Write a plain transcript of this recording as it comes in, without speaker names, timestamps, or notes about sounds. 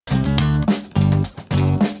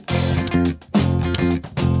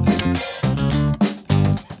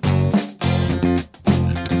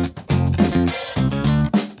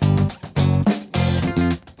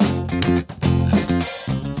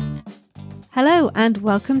Hello and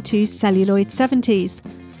welcome to Celluloid 70s,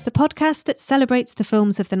 the podcast that celebrates the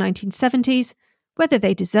films of the 1970s, whether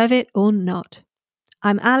they deserve it or not.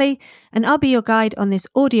 I'm Ali, and I'll be your guide on this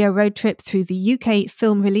audio road trip through the UK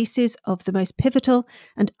film releases of the most pivotal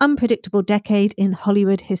and unpredictable decade in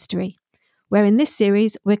Hollywood history, where in this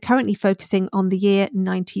series we're currently focusing on the year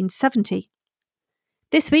 1970.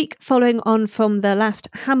 This week, following on from the last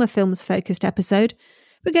Hammer Films focused episode,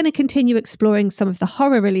 we're going to continue exploring some of the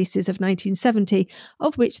horror releases of 1970,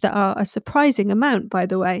 of which there are a surprising amount, by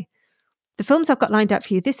the way. The films I've got lined up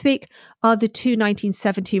for you this week are the two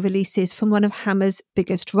 1970 releases from one of Hammer's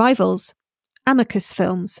biggest rivals, Amicus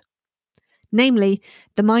films. Namely,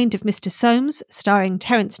 The Mind of Mr. Soames, starring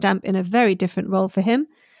Terence Stamp in a very different role for him,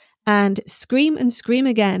 and Scream and Scream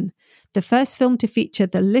Again, the first film to feature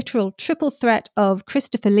the literal triple threat of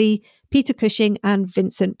Christopher Lee, Peter Cushing, and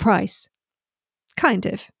Vincent Price. Kind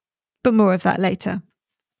of, but more of that later.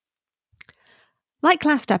 Like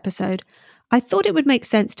last episode, I thought it would make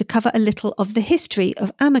sense to cover a little of the history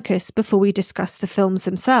of Amicus before we discuss the films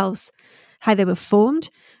themselves, how they were formed,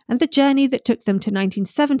 and the journey that took them to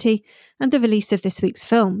 1970 and the release of this week's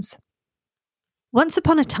films. Once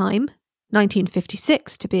upon a time,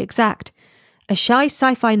 1956 to be exact, a shy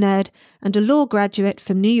sci-fi nerd and a law graduate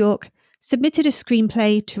from New York submitted a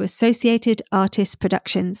screenplay to Associated Artists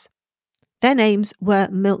Productions. Their names were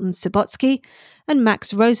Milton Subotsky and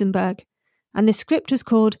Max Rosenberg, and the script was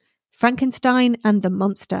called Frankenstein and the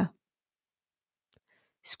Monster.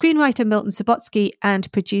 Screenwriter Milton Subotsky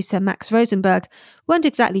and producer Max Rosenberg weren't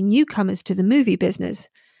exactly newcomers to the movie business.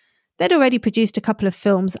 They'd already produced a couple of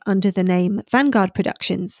films under the name Vanguard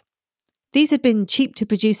Productions. These had been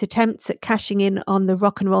cheap-to-produce attempts at cashing in on the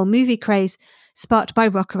rock and roll movie craze sparked by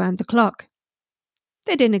Rock Around the Clock.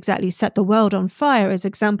 They didn't exactly set the world on fire as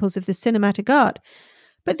examples of the cinematic art,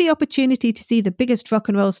 but the opportunity to see the biggest rock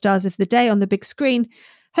and roll stars of the day on the big screen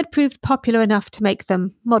had proved popular enough to make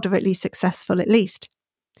them moderately successful at least.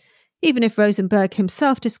 Even if Rosenberg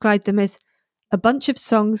himself described them as a bunch of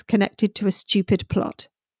songs connected to a stupid plot.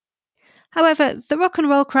 However, the rock and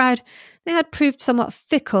roll crowd, they had proved somewhat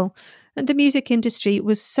fickle, and the music industry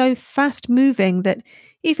was so fast-moving that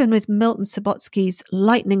even with Milton Subotsky's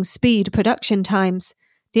lightning speed production times,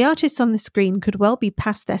 the artists on the screen could well be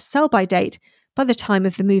past their sell-by date by the time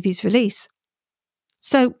of the movie's release.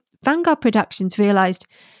 So, Vanguard Productions realised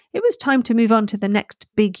it was time to move on to the next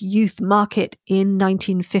big youth market in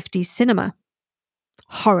 1950s cinema.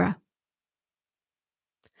 Horror.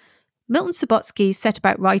 Milton Subotsky set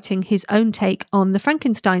about writing his own take on the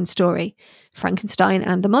Frankenstein story, Frankenstein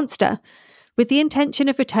and the Monster, with the intention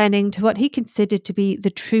of returning to what he considered to be the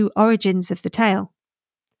true origins of the tale.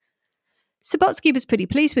 Subotsky was pretty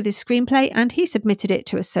pleased with his screenplay and he submitted it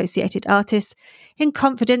to Associated Artists in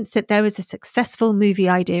confidence that there was a successful movie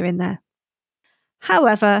idea in there.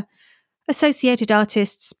 However, Associated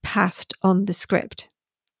Artists passed on the script.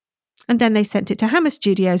 And then they sent it to Hammer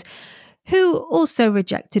Studios, who also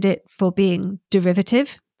rejected it for being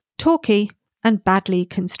derivative, talky, and badly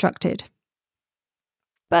constructed.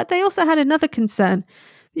 But they also had another concern,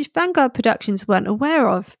 which Vanguard Productions weren't aware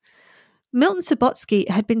of. Milton Subotsky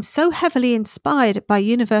had been so heavily inspired by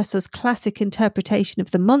Universal's classic interpretation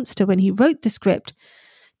of the monster when he wrote the script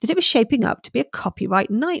that it was shaping up to be a copyright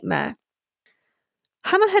nightmare.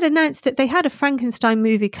 Hammer had announced that they had a Frankenstein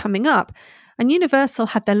movie coming up, and Universal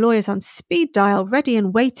had their lawyers on speed dial ready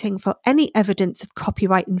and waiting for any evidence of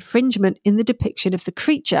copyright infringement in the depiction of the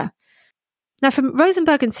creature. Now, from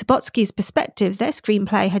Rosenberg and Subotsky's perspective, their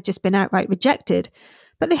screenplay had just been outright rejected,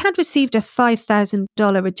 but they had received a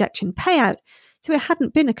 $5,000 rejection payout, so it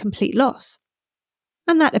hadn't been a complete loss.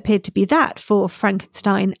 And that appeared to be that for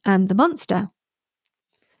Frankenstein and the Monster.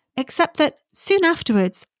 Except that soon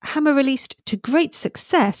afterwards, Hammer released to great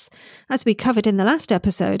success, as we covered in the last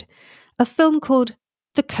episode, a film called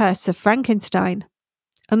The Curse of Frankenstein,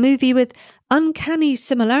 a movie with uncanny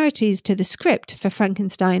similarities to the script for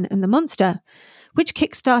Frankenstein and the Monster, which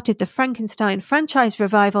kick-started the Frankenstein franchise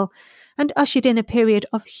revival and ushered in a period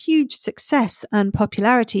of huge success and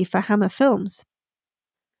popularity for Hammer films.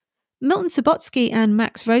 Milton Subotsky and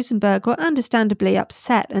Max Rosenberg were understandably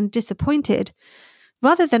upset and disappointed.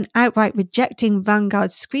 Rather than outright rejecting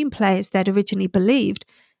Vanguard's screenplay as they'd originally believed,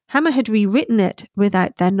 Hammer had rewritten it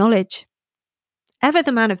without their knowledge. Ever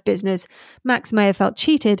the man of business, Max may have felt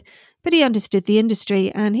cheated, but he understood the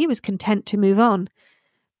industry and he was content to move on.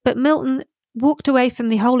 But Milton walked away from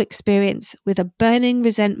the whole experience with a burning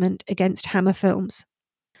resentment against Hammer films.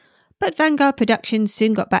 But Vanguard Productions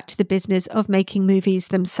soon got back to the business of making movies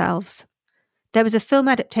themselves. There was a film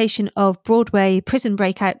adaptation of Broadway prison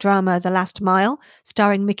breakout drama The Last Mile,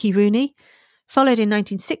 starring Mickey Rooney, followed in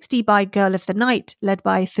 1960 by Girl of the Night, led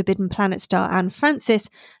by Forbidden Planet star Anne Francis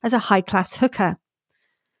as a high-class hooker.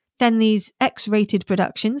 Then these X-rated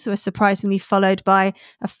productions were surprisingly followed by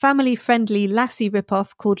a family-friendly Lassie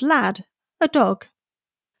ripoff called Lad, a dog.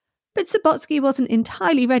 But Subotsky wasn't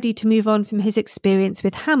entirely ready to move on from his experience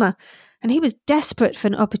with Hammer, and he was desperate for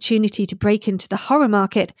an opportunity to break into the horror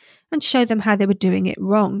market and show them how they were doing it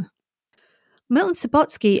wrong. Milton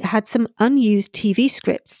Subotsky had some unused TV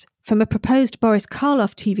scripts from a proposed Boris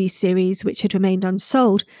Karloff TV series which had remained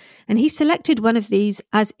unsold, and he selected one of these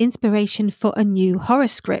as inspiration for a new horror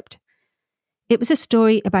script. It was a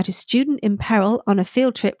story about a student in peril on a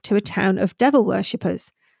field trip to a town of devil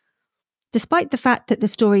worshippers. Despite the fact that the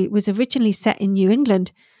story was originally set in New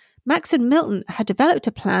England, Max and Milton had developed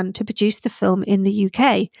a plan to produce the film in the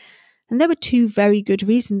UK, and there were two very good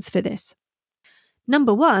reasons for this.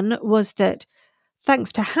 Number one was that,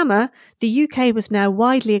 thanks to Hammer, the UK was now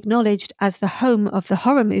widely acknowledged as the home of the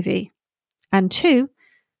horror movie. And two,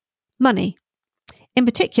 money. In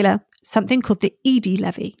particular, something called the Eady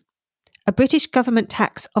levy, a British government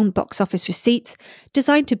tax on box office receipts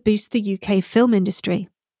designed to boost the UK film industry.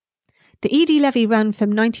 The Eady levy ran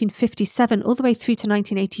from 1957 all the way through to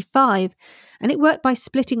 1985, and it worked by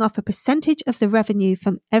splitting off a percentage of the revenue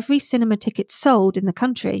from every cinema ticket sold in the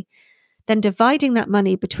country, then dividing that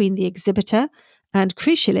money between the exhibitor and,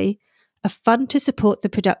 crucially, a fund to support the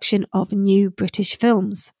production of new British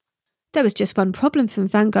films. There was just one problem from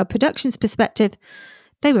Vanguard Productions' perspective.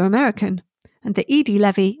 They were American, and the Eady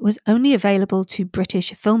levy was only available to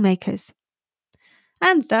British filmmakers.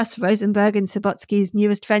 And thus Rosenberg and Subotsky's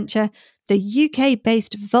newest venture, the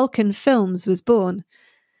UK-based Vulcan Films, was born,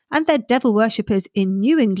 and their Devil Worshippers in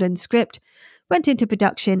New England script went into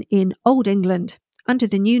production in Old England under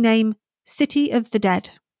the new name City of the Dead.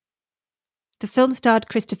 The film starred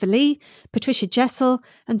Christopher Lee, Patricia Jessel,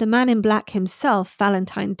 and the Man in Black himself,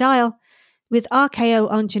 Valentine Dial, with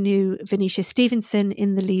RKO ingenue Venetia Stevenson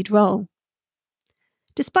in the lead role.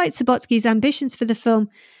 Despite Subotsky's ambitions for the film,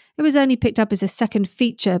 it was only picked up as a second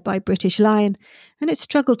feature by British Lion, and it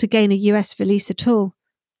struggled to gain a US release at all,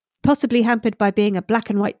 possibly hampered by being a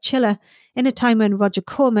black and white chiller in a time when Roger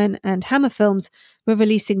Corman and Hammer Films were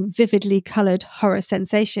releasing vividly coloured horror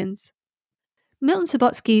sensations. Milton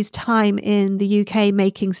Subotsky's time in the UK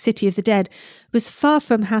making City of the Dead was far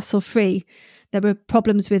from hassle-free. There were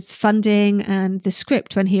problems with funding and the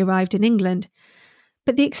script when he arrived in England.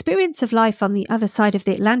 But the experience of life on the other side of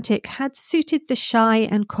the Atlantic had suited the shy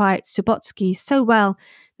and quiet Subotsky so well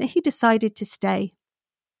that he decided to stay.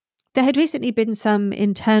 There had recently been some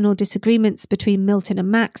internal disagreements between Milton and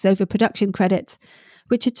Max over production credits,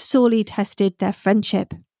 which had sorely tested their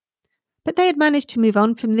friendship. But they had managed to move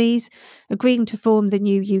on from these, agreeing to form the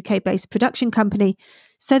new UK-based production company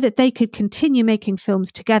so that they could continue making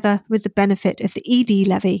films together with the benefit of the Eady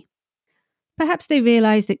levy. Perhaps they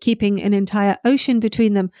realised that keeping an entire ocean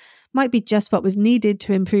between them might be just what was needed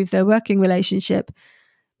to improve their working relationship,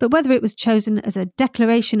 but whether it was chosen as a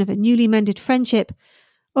declaration of a newly mended friendship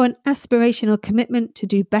or an aspirational commitment to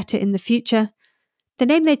do better in the future, the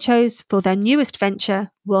name they chose for their newest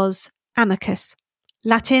venture was Amicus,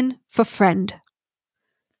 Latin for friend.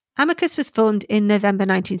 Amicus was formed in November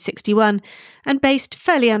 1961 and based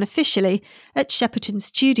fairly unofficially at Shepperton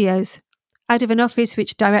Studios, out of an office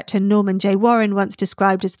which director Norman J. Warren once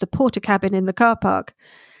described as the porter cabin in the car park,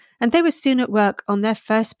 and they were soon at work on their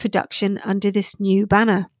first production under this new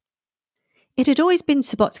banner. It had always been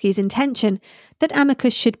Subotsky's intention that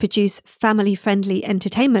Amicus should produce family-friendly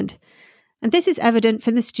entertainment, and this is evident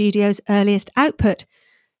from the studio's earliest output,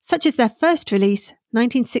 such as their first release,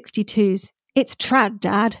 1962's It's Trad,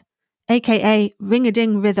 Dad, aka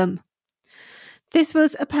Ring-a-Ding Rhythm. This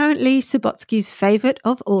was apparently Subotsky's favourite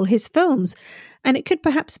of all his films, and it could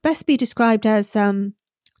perhaps best be described as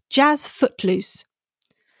jazz footloose.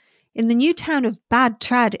 In the new town of Bad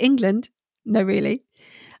Trad, England, no really,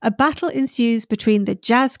 a battle ensues between the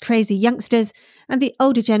jazz-crazy youngsters and the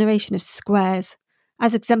older generation of squares,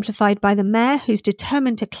 as exemplified by the mayor who's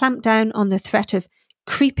determined to clamp down on the threat of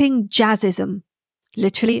creeping jazzism,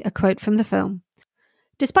 literally a quote from the film.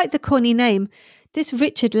 Despite the corny name, this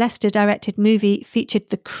Richard Lester-directed movie featured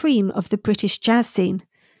the cream of the British jazz scene,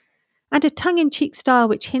 and a tongue-in-cheek style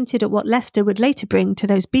which hinted at what Lester would later bring to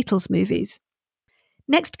those Beatles movies.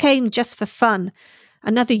 Next came Just for Fun,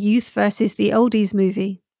 another youth versus the oldies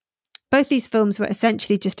movie. Both these films were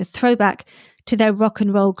essentially just a throwback to their rock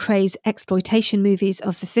and roll craze exploitation movies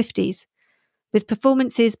of the 50s, with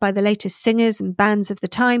performances by the latest singers and bands of the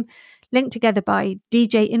time linked together by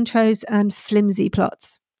DJ intros and flimsy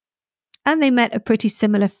plots. And they met a pretty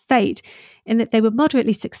similar fate in that they were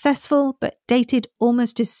moderately successful, but dated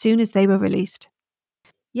almost as soon as they were released.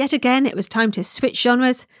 Yet again, it was time to switch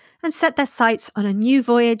genres and set their sights on a new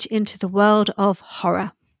voyage into the world of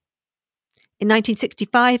horror. In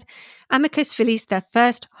 1965, Amicus released their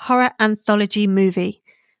first horror anthology movie,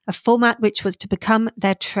 a format which was to become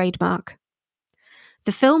their trademark.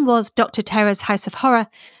 The film was Dr. Terror's House of Horror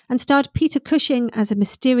and starred Peter Cushing as a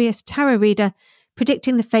mysterious tarot reader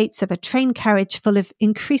predicting the fates of a train carriage full of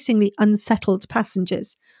increasingly unsettled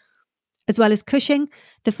passengers. As well as Cushing,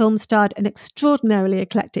 the film starred an extraordinarily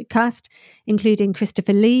eclectic cast, including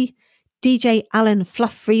Christopher Lee, DJ Alan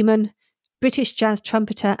Fluff Freeman, British jazz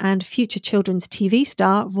trumpeter and future children's TV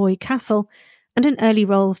star Roy Castle, and an early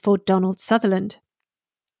role for Donald Sutherland.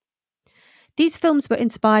 These films were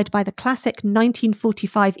inspired by the classic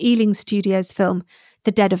 1945 Ealing Studios film,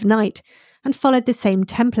 The Dead of Night, and followed the same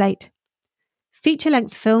template.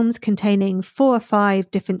 Feature-length films containing 4 or 5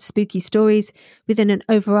 different spooky stories within an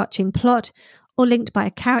overarching plot or linked by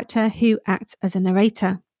a character who acts as a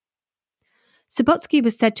narrator. Subotsky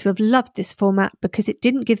was said to have loved this format because it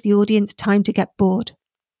didn't give the audience time to get bored.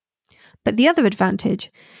 But the other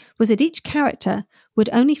advantage was that each character would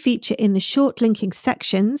only feature in the short linking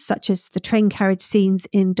sections, such as the train carriage scenes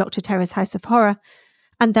in Dr. Terror's House of Horror,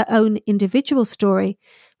 and their own individual story,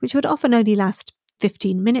 which would often only last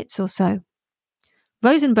 15 minutes or so.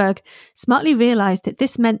 Rosenberg smartly realised that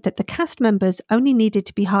this meant that the cast members only needed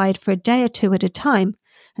to be hired for a day or 2 at a time,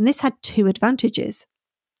 and this had 2 advantages.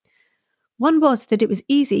 One was that it was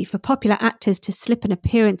easy for popular actors to slip an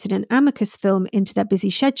appearance in an Amicus film into their busy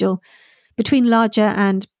schedule between larger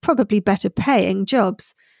and probably better paying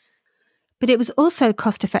jobs. But it was also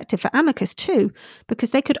cost-effective for Amicus too, because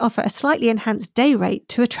they could offer a slightly enhanced day rate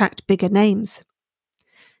to attract bigger names.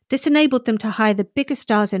 This enabled them to hire the bigger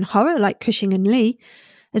stars in horror like Cushing and Lee,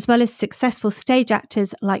 as well as successful stage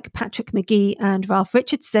actors like Patrick Magee and Ralph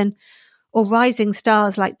Richardson, or rising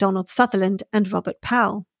stars like Donald Sutherland and Robert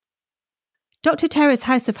Powell. Dr. Terror's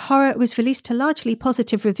House of Horror was released to largely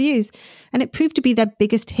positive reviews, and it proved to be their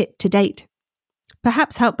biggest hit to date.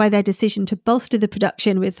 Perhaps helped by their decision to bolster the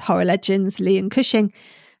production with horror legends Lee and Cushing,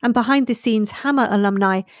 and behind-the-scenes Hammer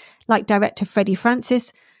alumni like director Freddie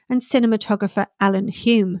Francis and cinematographer Alan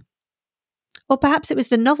Hume. Or perhaps it was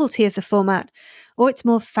the novelty of the format, or its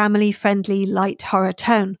more family-friendly, light horror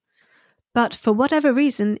tone. But for whatever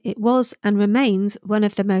reason, it was and remains one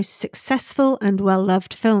of the most successful and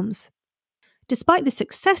well-loved films. Despite the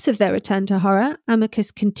success of their return to horror,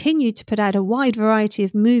 Amicus continued to put out a wide variety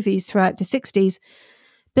of movies throughout the 60s,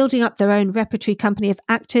 building up their own repertory company of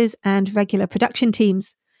actors and regular production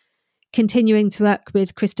teams, continuing to work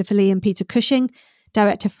with Christopher Lee and Peter Cushing,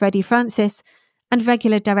 director Freddie Francis, and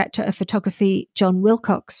regular director of photography John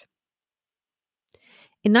Wilcox.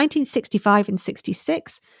 In 1965 and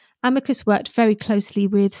 66, Amicus worked very closely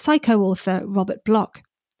with Psycho author Robert Bloch.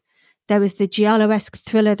 There was the giallo-esque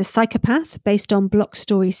thriller The Psychopath, based on Bloch's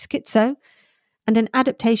story Schizo, and an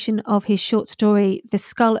adaptation of his short story The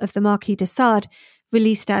Skull of the Marquis de Sade,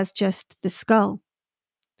 released as just The Skull.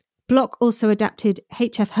 Bloch also adapted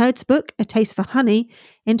H.F. Hurd's book, A Taste for Honey,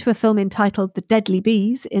 into a film entitled The Deadly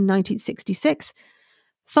Bees in 1966,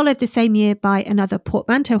 followed the same year by another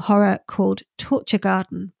portmanteau horror called Torture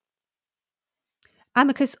Garden.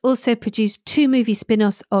 Amicus also produced 2 movie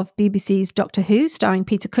spin-offs of BBC's Doctor Who, starring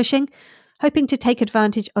Peter Cushing, hoping to take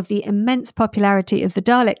advantage of the immense popularity of the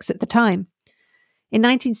Daleks at the time. In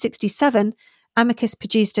 1967, Amicus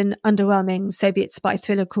produced an underwhelming Soviet spy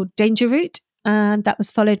thriller called Danger Route, and that was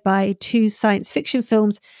followed by 2 science fiction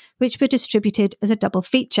films which were distributed as a double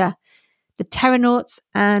feature, The Terranauts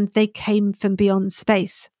and They Came from Beyond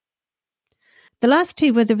Space. The last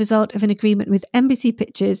 2 were the result of an agreement with Embassy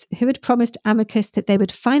Pictures, who had promised Amicus that they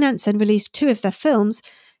would finance and release 2 of their films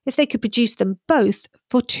if they could produce them both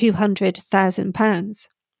for £200,000.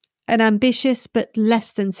 An ambitious but less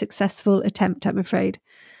than successful attempt, I'm afraid.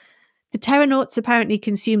 The Terranauts apparently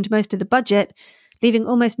consumed most of the budget, leaving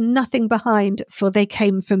almost nothing behind for They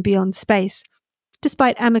Came from Beyond Space,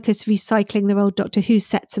 despite Amicus recycling their old Doctor Who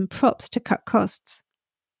sets and props to cut costs.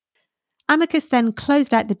 Amicus then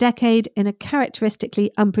closed out the decade in a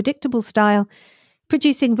characteristically unpredictable style,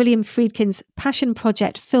 producing William Friedkin's passion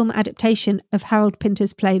project film adaptation of Harold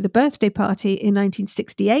Pinter's play The Birthday Party in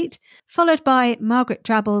 1968, followed by Margaret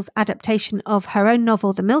Drabble's adaptation of her own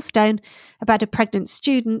novel The Millstone about a pregnant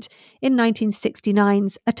student in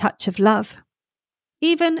 1969's A Touch of Love.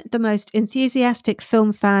 Even the most enthusiastic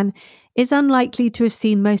film fan is unlikely to have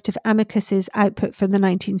seen most of Amicus's output from the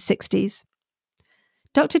 1960s.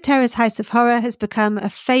 Dr. Terror's House of Horror has become a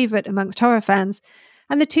favourite amongst horror fans,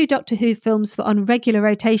 And the two Doctor Who films were on regular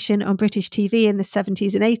rotation on British TV in the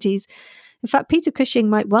 70s and 80s. In fact, Peter Cushing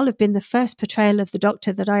might well have been the first portrayal of the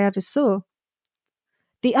Doctor that I ever saw.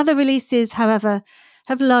 The other releases, however,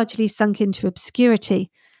 have largely sunk into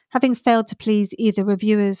obscurity, having failed to please either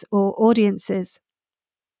reviewers or audiences.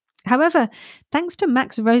 However, thanks to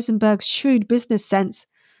Max Rosenberg's shrewd business sense,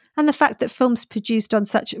 and the fact that films produced on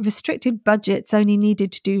such restricted budgets only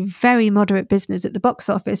needed to do very moderate business at the box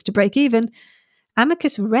office to break even,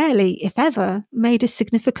 Amicus rarely, if ever, made a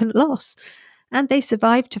significant loss, and they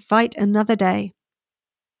survived to fight another day.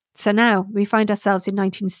 So now we find ourselves in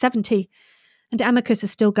 1970, and Amicus are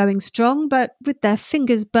still going strong, but with their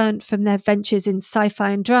fingers burnt from their ventures in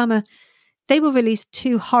sci-fi and drama, they will release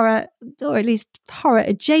two horror, or at least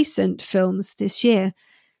horror-adjacent films this year,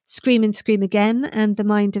 Scream and Scream Again and The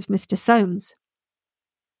Mind of Mr. Soames.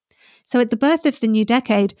 So at the birth of the new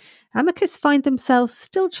decade, Amicus find themselves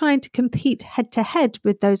still trying to compete head-to-head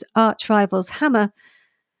with those arch-rivals Hammer,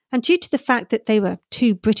 and due to the fact that they were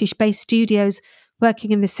two British-based studios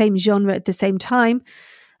working in the same genre at the same time,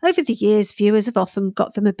 over the years viewers have often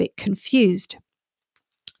got them a bit confused.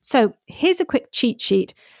 So here's a quick cheat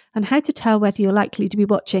sheet on how to tell whether you're likely to be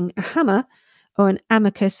watching a Hammer or an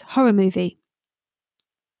Amicus horror movie.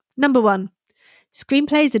 Number 1.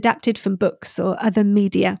 Screenplays adapted from books or other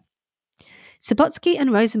media. Subotsky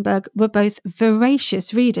and Rosenberg were both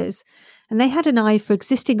voracious readers, and they had an eye for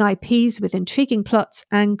existing IPs with intriguing plots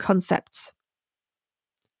and concepts.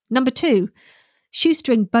 Number 2.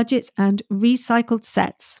 Shoestring budgets and recycled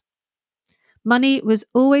sets. Money was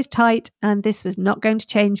always tight, and this was not going to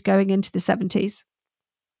change going into the 70s.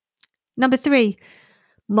 Number 3.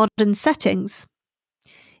 Modern settings.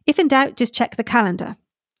 If in doubt, just check the calendar.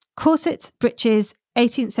 Corsets, breeches,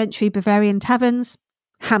 18th century Bavarian taverns,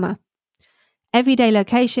 Hammer. Everyday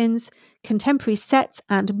locations, contemporary sets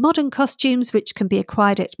and modern costumes which can be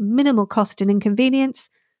acquired at minimal cost and inconvenience,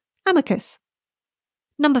 Amicus.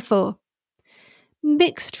 Number 4.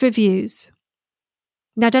 Mixed reviews.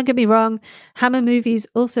 Now don't get me wrong, Hammer movies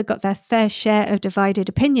also got their fair share of divided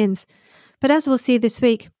opinions, but as we'll see this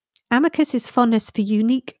week, Amicus's fondness for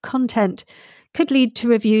unique content could lead to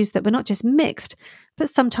reviews that were not just mixed, but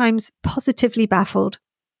sometimes positively baffled.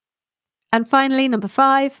 And finally, number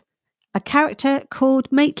 5, a character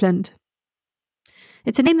called Maitland.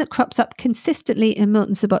 It's a name that crops up consistently in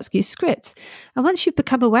Milton Subotsky's scripts, and once you've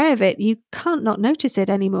become aware of it, you can't not notice it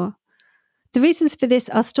anymore. The reasons for this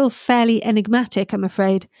are still fairly enigmatic, I'm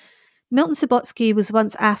afraid. Milton Subotsky was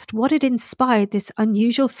once asked what had inspired this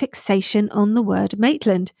unusual fixation on the word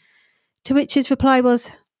Maitland, to which his reply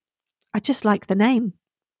was, "I just like the name."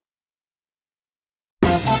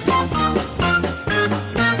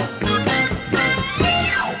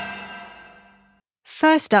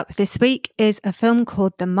 First up this week is a film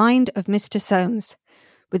called The Mind of Mr. Soames,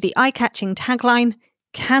 with the eye-catching tagline,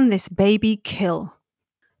 "Can this baby kill?"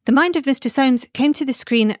 The Mind of Mr. Soames came to the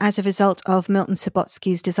screen as a result of Milton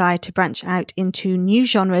Subotsky's desire to branch out into new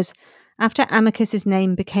genres after Amicus's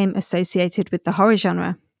name became associated with the horror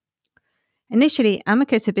genre. Initially,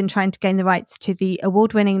 Amicus had been trying to gain the rights to the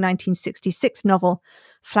award-winning 1966 novel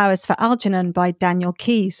Flowers for Algernon by Daniel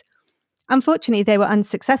Keyes. Unfortunately, they were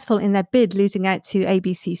unsuccessful in their bid, losing out to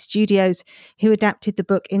ABC Studios, who adapted the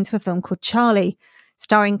book into a film called Charlie,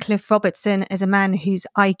 starring Cliff Robertson as a man whose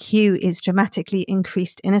IQ is dramatically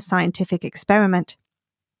increased in a scientific experiment.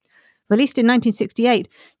 Released in 1968,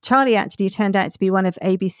 Charlie actually turned out to be one of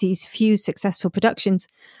ABC's few successful productions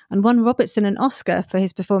and won Robertson an Oscar for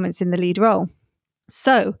his performance in the lead role.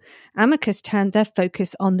 So, Amicus turned their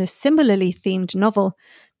focus on the similarly themed novel,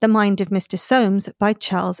 The Mind of Mr. Soames by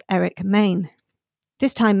Charles Eric Mayne.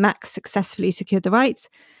 This time Max successfully secured the rights,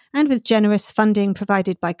 and with generous funding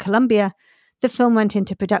provided by Columbia, the film went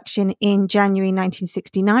into production in January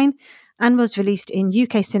 1969 and was released in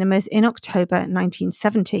UK cinemas in October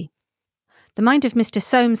 1970. The Mind of Mr.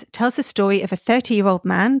 Soames tells the story of a 30-year-old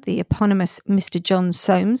man, the eponymous Mr. John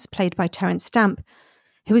Soames, played by Terence Stamp,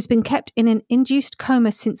 who has been kept in an induced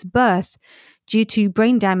coma since birth due to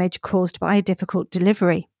brain damage caused by a difficult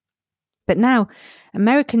delivery. But now,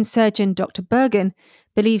 American surgeon Dr. Bergen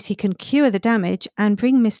believes he can cure the damage and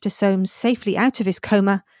bring Mr. Soames safely out of his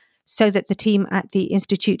coma so that the team at the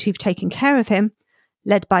institute who've taken care of him,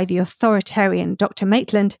 led by the authoritarian Dr.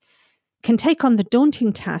 Maitland, can take on the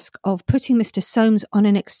daunting task of putting Mr. Soames on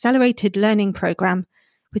an accelerated learning program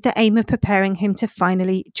with the aim of preparing him to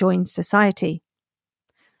finally join society.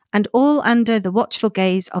 And all under the watchful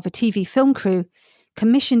gaze of a TV film crew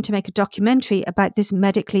commissioned to make a documentary about this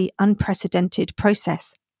medically unprecedented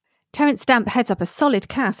process. Terence Stamp heads up a solid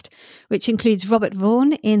cast, which includes Robert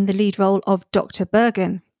Vaughan in the lead role of Dr.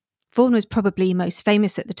 Bergen. Vaughan was probably most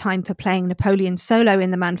famous at the time for playing Napoleon Solo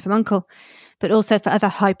in The Man from U.N.C.L.E., but also for other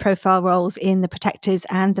high-profile roles in The Protectors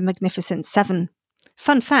and The Magnificent Seven.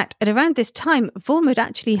 Fun fact, at around this time, Vaughan would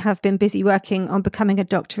actually have been busy working on becoming a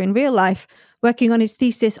doctor in real life, working on his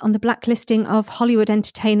thesis on the blacklisting of Hollywood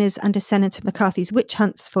entertainers under Senator McCarthy's witch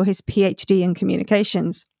hunts for his PhD in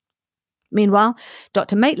communications. Meanwhile,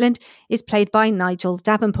 Dr. Maitland is played by Nigel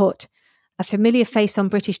Davenport, a familiar face on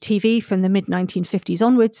British TV from the mid-1950s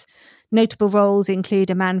onwards. Notable roles include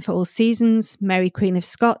A Man for All Seasons, Mary Queen of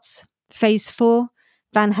Scots, Phase 4,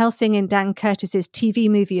 Van Helsing in Dan Curtis's TV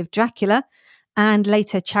movie of Dracula, and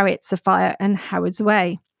later Chariots of Fire and Howard's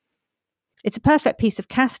Way. It's a perfect piece of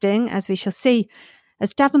casting, as we shall see,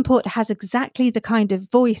 as Davenport has exactly the kind of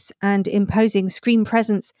voice and imposing screen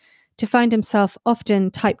presence to find himself often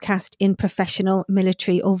typecast in professional,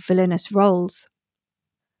 military or villainous roles.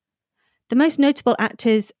 The most notable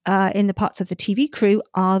actors in the parts of the TV crew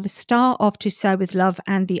are the star of To Sir With Love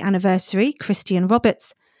and The Anniversary, Christian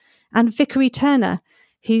Roberts, and Vickery Turner,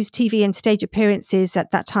 whose TV and stage appearances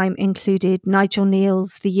at that time included Nigel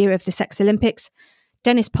Neal's The Year of the Sex Olympics,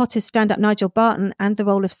 Dennis Potter's stand-up Nigel Barton, and the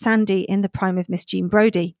role of Sandy in The Prime of Miss Jean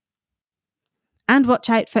Brodie. And watch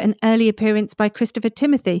out for an early appearance by Christopher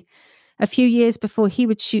Timothy, a few years before he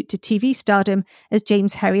would shoot to TV stardom as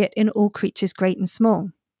James Herriot in All Creatures Great and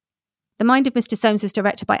Small. The Mind of Mr. Soames was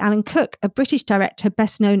directed by Alan Cook, a British director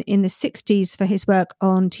best known in the 60s for his work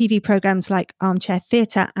on TV programmes like Armchair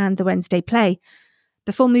Theatre and The Wednesday Play,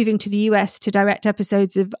 before moving to the US to direct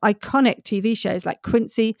episodes of iconic TV shows like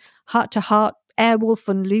Quincy, Heart to Heart, Airwolf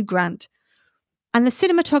and Lou Grant. And the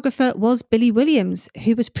cinematographer was Billy Williams,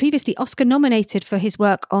 who was previously Oscar nominated for his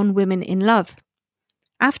work on Women in Love.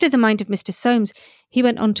 After The Mind of Mr. Soames, he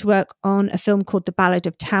went on to work on a film called The Ballad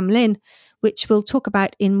of Tam Lin, which we'll talk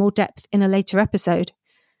about in more depth in a later episode.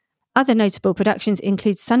 Other notable productions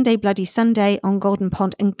include Sunday Bloody Sunday on Golden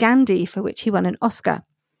Pond and Gandhi, for which he won an Oscar.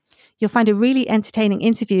 You'll find a really entertaining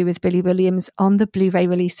interview with Billy Williams on the Blu-ray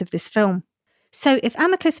release of this film. So if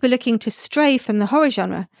Amicus were looking to stray from the horror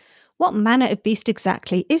genre, what manner of beast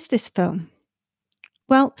exactly is this film?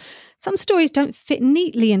 Well, some stories don't fit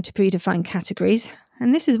neatly into predefined categories,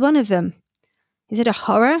 and this is one of them. Is it a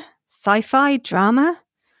horror, sci-fi, drama?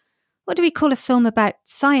 What do we call a film about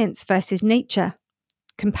science versus nature,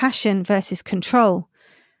 compassion versus control,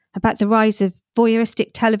 about the rise of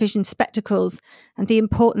voyeuristic television spectacles and the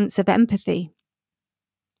importance of empathy?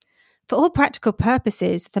 For all practical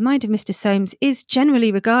purposes, The Mind of Mr. Soames is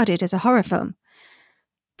generally regarded as a horror film,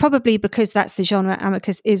 probably because that's the genre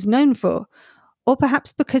Amicus is known for, or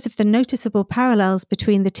perhaps because of the noticeable parallels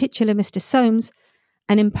between the titular Mr. Soames,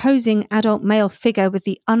 an imposing adult male figure with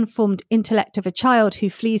the unformed intellect of a child who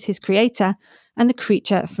flees his creator, and the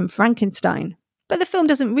creature from Frankenstein. But the film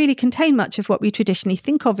doesn't really contain much of what we traditionally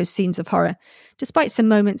think of as scenes of horror, despite some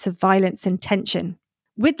moments of violence and tension,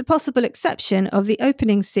 with the possible exception of the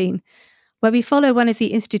opening scene, where we follow one of the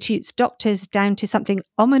Institute's doctors down to something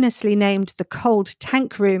ominously named the Cold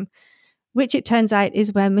Tank Room, which it turns out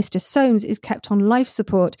is where Mr. Soames is kept on life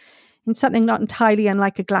support in something not entirely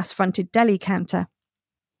unlike a glass-fronted deli counter.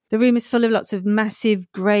 The room is full of lots of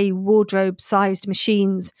massive grey wardrobe-sized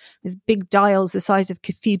machines with big dials the size of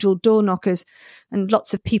cathedral door knockers and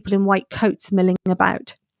lots of people in white coats milling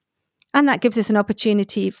about. And that gives us an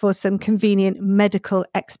opportunity for some convenient medical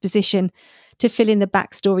exposition to fill in the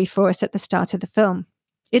backstory for us at the start of the film.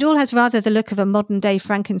 It all has rather the look of a modern-day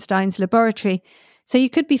Frankenstein's laboratory, so you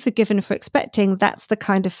could be forgiven for expecting that's the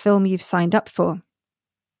kind of film you've signed up for.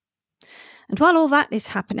 And while all that is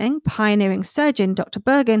happening, pioneering surgeon Dr.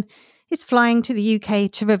 Bergen is flying to the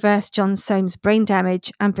UK to reverse John Soames' brain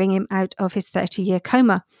damage and bring him out of his 30-year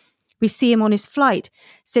coma. We see him on his flight,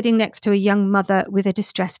 sitting next to a young mother with a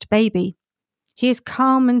distressed baby. He is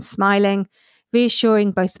calm and smiling,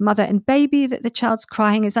 reassuring both mother and baby that the child's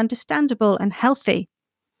crying is understandable and healthy.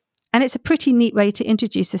 And it's a pretty neat way to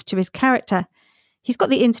introduce us to his character. He's got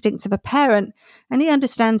the instincts of a parent, and he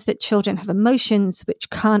understands that children have emotions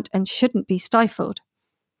which can't and shouldn't be stifled.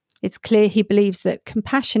 It's clear he believes that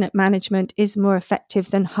compassionate management is more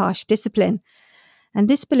effective than harsh discipline, and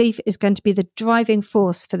this belief is going to be the driving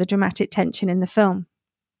force for the dramatic tension in the film.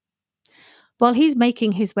 While he's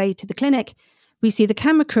making his way to the clinic, we see the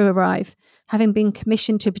camera crew arrive, having been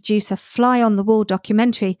commissioned to produce a fly-on-the-wall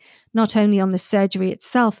documentary not only on the surgery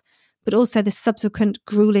itself, but also the subsequent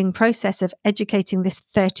grueling process of educating this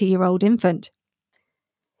 30-year-old infant.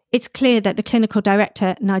 It's clear that the clinical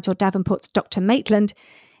director, Nigel Davenport's Dr. Maitland,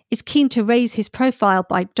 is keen to raise his profile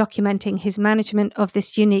by documenting his management of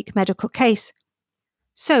this unique medical case.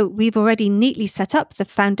 So we've already neatly set up the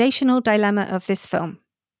foundational dilemma of this film.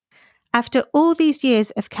 After all these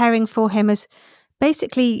years of caring for him as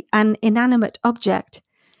basically an inanimate object,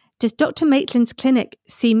 does Dr. Maitland's clinic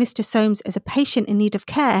see Mr. Soames as a patient in need of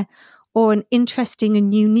care or an interesting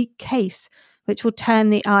and unique case which will turn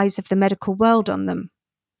the eyes of the medical world on them?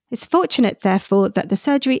 It's fortunate, therefore, that the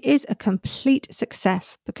surgery is a complete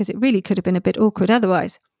success, because it really could have been a bit awkward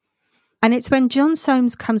otherwise. And it's when John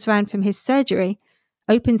Soames comes round from his surgery,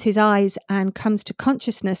 opens his eyes and comes to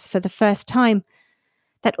consciousness for the first time,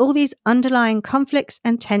 that all these underlying conflicts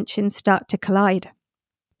and tensions start to collide.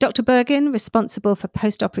 Dr. Bergen, responsible for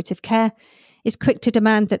post-operative care, is quick to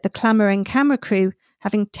demand that the clamouring camera crew,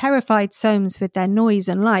 having terrified Soames with their noise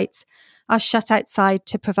and lights, are shut outside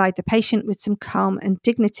to provide the patient with some calm and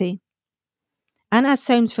dignity. And as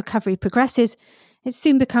Soames' recovery progresses, it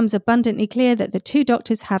soon becomes abundantly clear that the two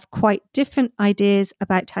doctors have quite different ideas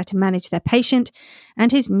about how to manage their patient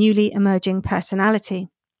and his newly emerging personality.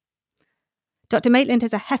 Dr. Maitland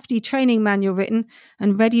has a hefty training manual written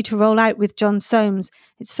and ready to roll out with John Soames.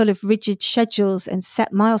 It's full of rigid schedules and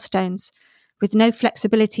set milestones, with no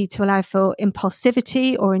flexibility to allow for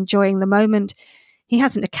impulsivity or enjoying the moment. He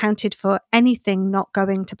hasn't accounted for anything not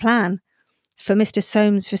going to plan, for Mr.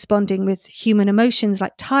 Soames responding with human emotions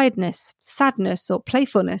like tiredness, sadness, or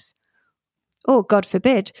playfulness. Or, God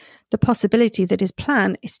forbid, the possibility that his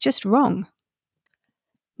plan is just wrong.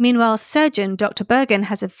 Meanwhile, surgeon Dr. Bergen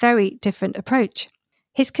has a very different approach.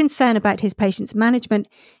 His concern about his patient's management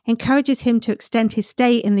encourages him to extend his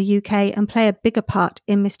stay in the UK and play a bigger part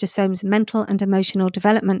in Mr. Soames' mental and emotional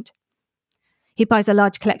development. He buys a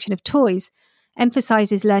large collection of toys,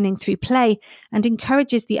 emphasises learning through play, and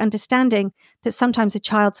encourages the understanding that sometimes a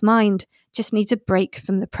child's mind just needs a break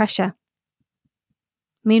from the pressure.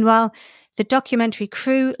 Meanwhile, the documentary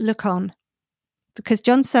crew look on, because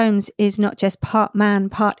John Soames is not just part man,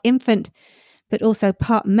 part infant, but also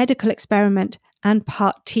part medical experiment and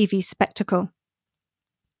part TV spectacle.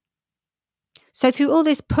 So through all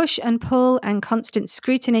this push and pull and constant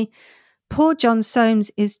scrutiny, poor John Soames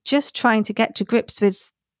is just trying to get to grips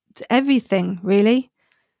with everything, really.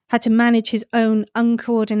 How to manage his own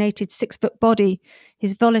uncoordinated 6-foot body,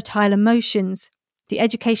 his volatile emotions, the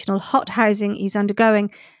educational hothousing he's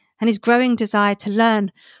undergoing, and his growing desire to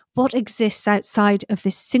learn what exists outside of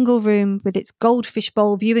this single room with its goldfish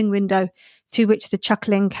bowl viewing window through which the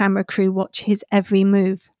chuckling camera crew watch his every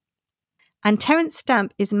move. And Terence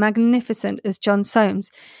Stamp is magnificent as John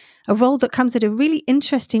Soames, a role that comes at a really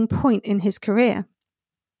interesting point in his career.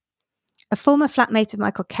 A former flatmate of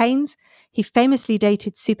Michael Caine's, he famously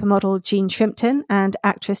dated supermodel Jean Shrimpton and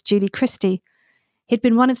actress Julie Christie. He'd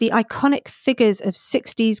been one of the iconic figures of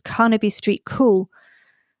 60s Carnaby Street cool,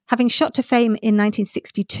 having shot to fame in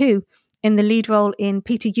 1962 in the lead role in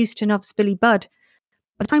Peter Ustinov's Billy Budd.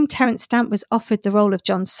 By the time Terence Stamp was offered the role of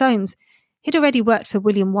John Soames, he'd already worked for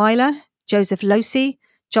William Wyler, Joseph Losey,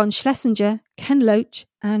 John Schlesinger, Ken Loach,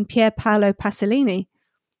 and Pier Paolo Pasolini.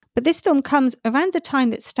 But this film comes around the time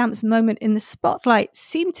that Stamp's moment in the spotlight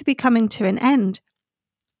seemed to be coming to an end.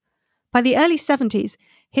 By the early 70s,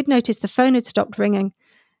 he'd noticed the phone had stopped ringing,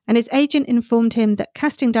 and his agent informed him that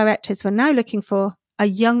casting directors were now looking for a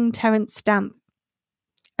young Terence Stamp.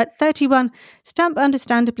 At 31, Stamp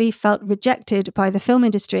understandably felt rejected by the film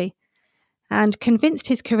industry, and convinced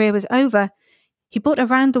his career was over, he bought a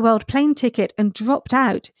round-the-world plane ticket and dropped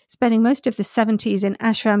out, spending most of the 70s in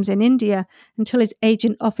ashrams in India until his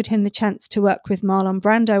agent offered him the chance to work with Marlon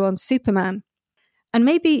Brando on Superman. And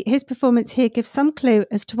maybe his performance here gives some clue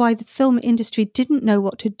as to why the film industry didn't know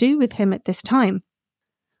what to do with him at this time.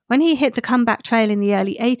 When he hit the comeback trail in the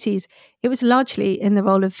early 80s, it was largely in the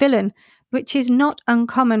role of villain, which is not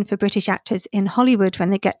uncommon for British actors in Hollywood when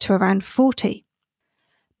they get to around 40.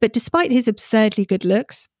 But despite his absurdly good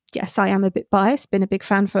looks, yes, I am a bit biased, been a big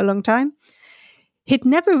fan for a long time, he'd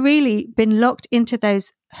never really been locked into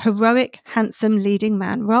those heroic, handsome leading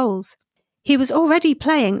man roles. He was already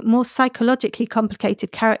playing more psychologically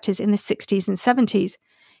complicated characters in the 60s and 70s.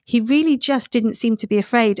 He really just didn't seem to be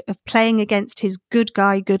afraid of playing against his good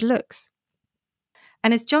guy good looks.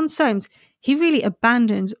 And as John Soames, he really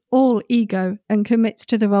abandons all ego and commits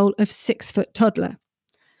to the role of 6-foot toddler.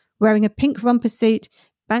 Wearing a pink romper suit,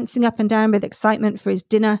 bouncing up and down with excitement for his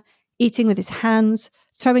dinner, eating with his hands,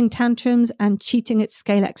 throwing tantrums, and cheating at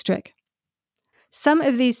scale extric. Some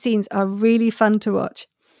of these scenes are really fun to watch,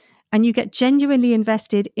 and you get genuinely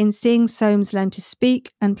invested in seeing Soames learn to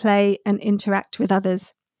speak and play and interact with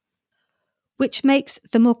others. Which makes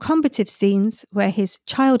the more combative scenes, where his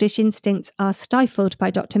childish instincts are stifled by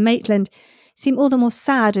Dr. Maitland, seem all the more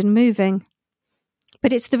sad and moving.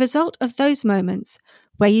 But it's the result of those moments,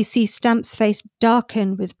 where you see Stamp's face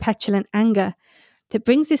darken with petulant anger, that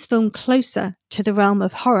brings this film closer to the realm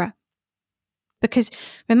of horror. Because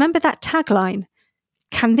remember that tagline,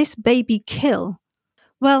 "Can this baby kill?"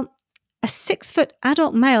 Well, a 6-foot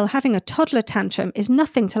adult male having a toddler tantrum is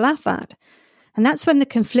nothing to laugh at. And that's when the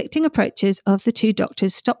conflicting approaches of the two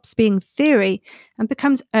doctors stops being theory and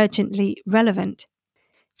becomes urgently relevant.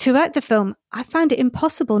 Throughout the film, I found it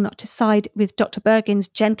impossible not to side with Dr. Bergin's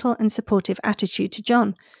gentle and supportive attitude to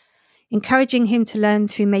John, encouraging him to learn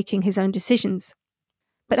through making his own decisions.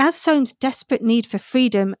 But as Soames' desperate need for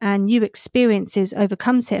freedom and new experiences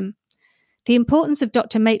overcomes him, the importance of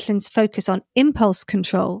Dr. Maitland's focus on impulse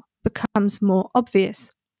control becomes more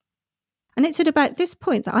obvious. And it's at about this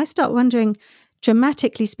point that I start wondering,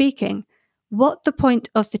 dramatically speaking, what the point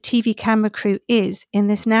of the TV camera crew is in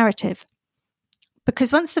this narrative.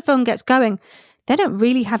 Because once the film gets going, they don't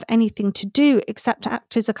really have anything to do except to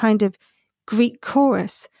act as a kind of Greek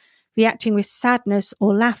chorus, reacting with sadness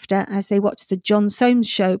or laughter as they watch the John Soames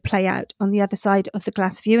show play out on the other side of the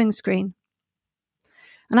glass viewing screen.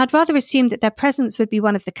 And I'd rather assume that their presence would be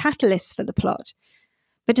one of the catalysts for the plot.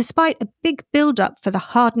 But despite a big build-up for the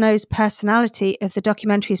hard-nosed personality of the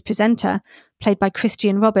documentary's presenter, played by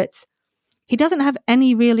Christian Roberts, he doesn't have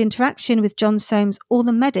any real interaction with John Soames or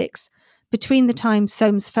the medics between the time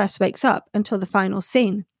Soames first wakes up until the final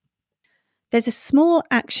scene. There's a small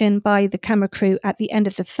action by the camera crew at the end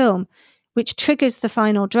of the film, which triggers the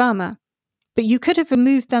final drama, but you could have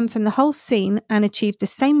removed them from the whole scene and achieved the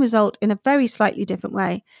same result in a very slightly different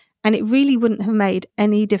way, and it really wouldn't have made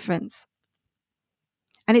any difference.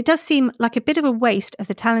 And it does seem like a bit of a waste of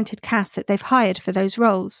the talented cast that they've hired for those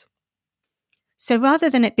roles. So rather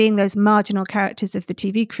than it being those marginal characters of the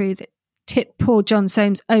TV crew that tip poor John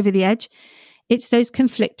Soames over the edge, it's those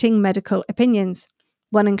conflicting medical opinions,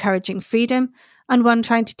 one encouraging freedom and one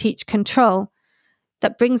trying to teach control,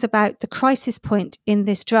 that brings about the crisis point in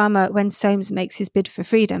this drama when Soames makes his bid for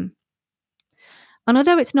freedom. And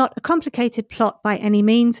although it's not a complicated plot by any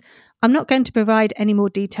means, I'm not going to provide any more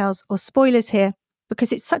details or spoilers here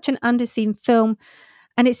because it's such an underseen film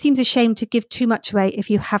and it seems a shame to give too much away if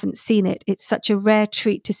you haven't seen it. It's such a rare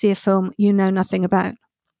treat to see a film you know nothing about.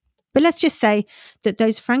 But let's just say that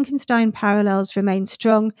those Frankenstein parallels remain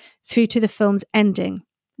strong through to the film's ending,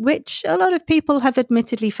 which a lot of people have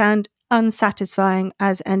admittedly found unsatisfying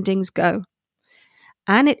as endings go.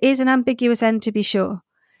 And it is an ambiguous end to be sure,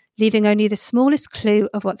 leaving only the smallest clue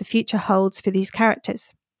of what the future holds for these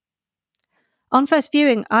characters. On first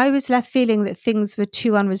viewing, I was left feeling that things were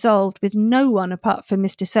too unresolved, with no one apart from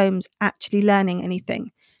Mr. Soames actually learning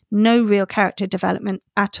anything, no real character development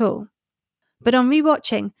at all. But on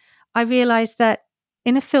rewatching, I realised that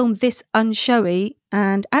in a film this unshowy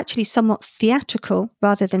and actually somewhat theatrical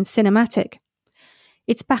rather than cinematic,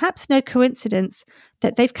 it's perhaps no coincidence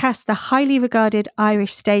that they've cast the highly regarded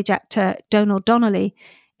Irish stage actor Donald Donnelly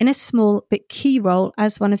in a small but key role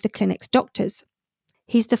as one of the clinic's doctors.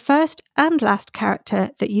 He's the first and last character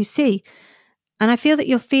that you see, and I feel that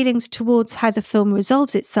your feelings towards how the film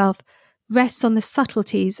resolves itself rests on the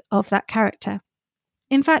subtleties of that character.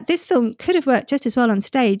 In fact, this film could have worked just as well on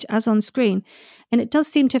stage as on screen, and it does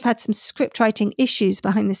seem to have had some script writing issues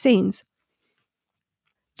behind the scenes.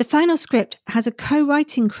 The final script has a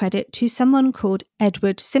co-writing credit to someone called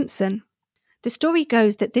Edward Simpson. The story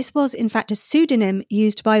goes that this was in fact a pseudonym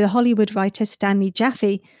used by the Hollywood writer Stanley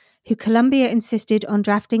Jaffe, who Columbia insisted on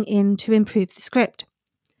drafting in to improve the script.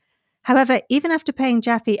 However, even after paying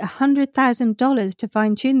Jaffe $100,000 to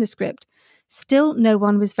fine-tune the script, still no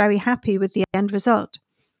one was very happy with the end result,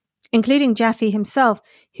 including Jaffe himself,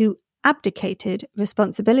 who abdicated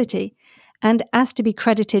responsibility and asked to be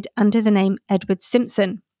credited under the name Edward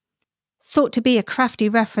Simpson, thought to be a crafty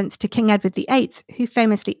reference to King Edward VIII, who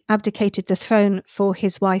famously abdicated the throne for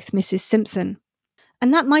his wife, Mrs. Simpson.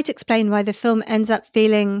 And that might explain why the film ends up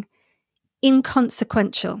feeling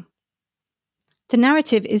inconsequential. The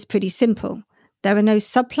narrative is pretty simple. There are no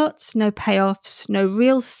subplots, no payoffs, no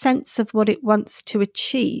real sense of what it wants to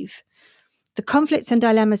achieve. The conflicts and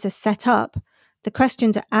dilemmas are set up, the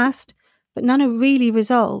questions are asked, but none are really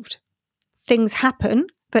resolved. Things happen,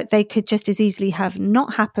 but they could just as easily have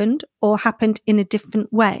not happened or happened in a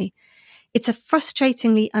different way. It's a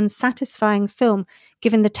frustratingly unsatisfying film,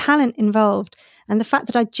 given the talent involved and the fact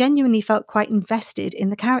that I genuinely felt quite invested in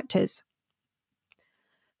the characters.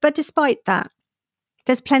 But despite that,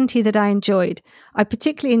 there's plenty that I enjoyed. I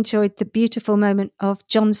particularly enjoyed the beautiful moment of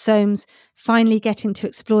John Soames finally getting to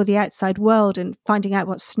explore the outside world and finding out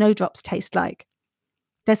what snowdrops taste like.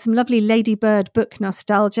 There's some lovely Lady Bird book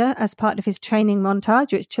nostalgia as part of his training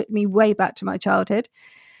montage, which took me way back to my childhood.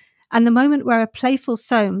 And the moment where a playful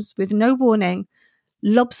Soames, with no warning,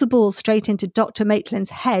 lobs a ball straight into Dr. Maitland's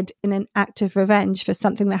head in an act of revenge for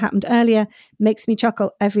something that happened earlier makes me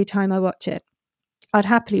chuckle every time I watch it. I'd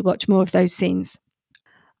happily watch more of those scenes.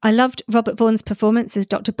 I loved Robert Vaughan's performance as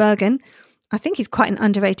Dr. Bergen. I think he's quite an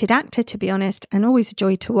underrated actor, to be honest, and always a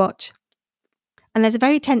joy to watch. And there's a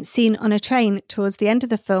very tense scene on a train towards the end of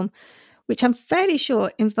the film, which I'm fairly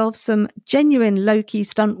sure involves some genuine low-key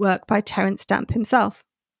stunt work by Terence Stamp himself.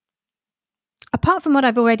 Apart from what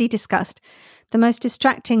I've already discussed, the most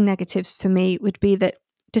distracting negatives for me would be that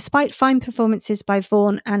despite fine performances by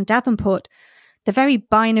Vaughan and Davenport, the very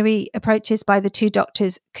binary approaches by the two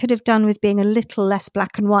doctors could have done with being a little less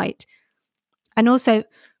black and white. And also,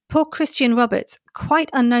 poor Christian Roberts, quite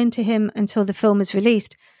unknown to him until the film was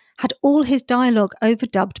released, had all his dialogue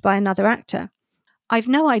overdubbed by another actor. I've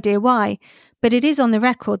no idea why, but it is on the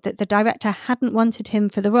record that the director hadn't wanted him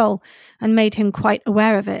for the role and made him quite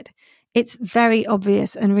aware of it. It's very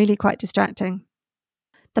obvious and really quite distracting.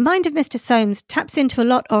 The Mind of Mr. Soames taps into a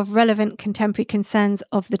lot of relevant contemporary concerns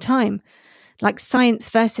of the time, like science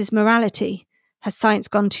versus morality. Has science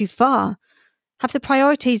gone too far? Have the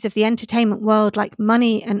priorities of the entertainment world, like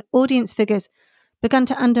money and audience figures, begun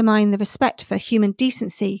to undermine the respect for human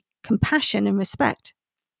decency, compassion and respect?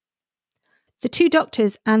 The two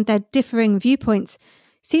doctors and their differing viewpoints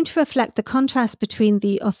seem to reflect the contrast between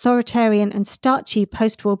the authoritarian and starchy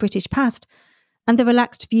post-war British past and the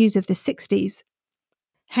relaxed views of the 60s.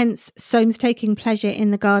 Hence, Soames taking pleasure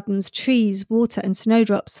in the garden's trees, water and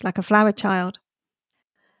snowdrops like a flower child.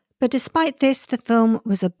 But despite this, the film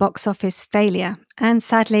was a box office failure and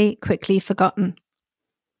sadly quickly forgotten.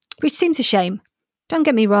 Which seems a shame. Don't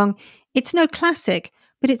get me wrong, it's no classic,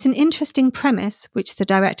 but it's an interesting premise which the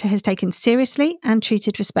director has taken seriously and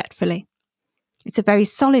treated respectfully. It's a very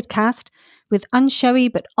solid cast with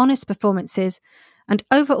unshowy but honest performances, and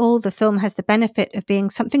overall the film has the benefit of being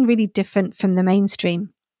something really different from the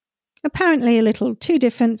mainstream. Apparently a little too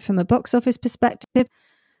different from a box office perspective,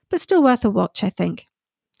 but still worth a watch, I think.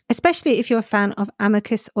 Especially if you're a fan of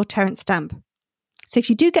Amicus or Terence Stamp. So if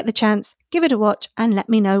you do get the chance, give it a watch and let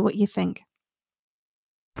me know what you think.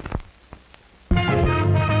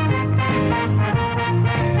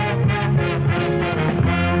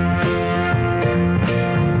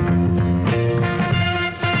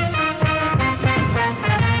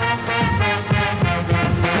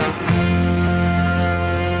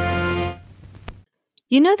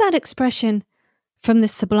 You know that expression, from the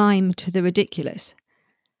sublime to the ridiculous?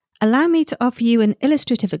 Allow me to offer you an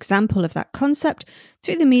illustrative example of that concept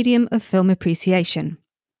through the medium of film appreciation.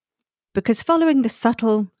 Because following the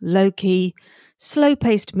subtle, low-key,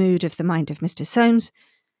 slow-paced mood of The Mind of Mr. Soames,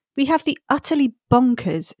 we have the utterly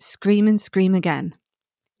bonkers Scream and Scream Again.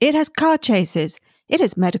 It has car chases, it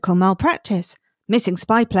has medical malpractice, missing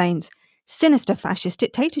spy planes, sinister fascist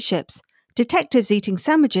dictatorships, detectives eating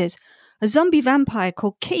sandwiches, a zombie vampire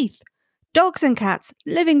called Keith, dogs and cats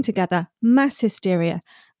living together, mass hysteria,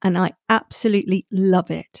 and I absolutely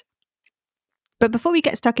love it. But before we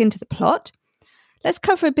get stuck into the plot, let's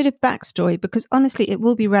cover a bit of backstory because honestly it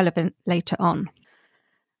will be relevant later on.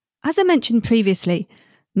 As I mentioned previously,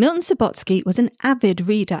 Milton Subotsky was an avid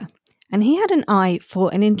reader, and he had an eye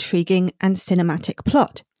for an intriguing and cinematic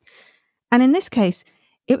plot. And in this case,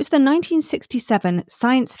 it was the 1967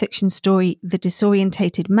 science fiction story The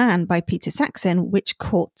Disorientated Man by Peter Saxon which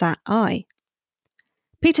caught that eye.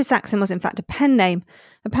 Peter Saxon was in fact a pen name,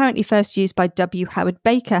 apparently first used by W. Howard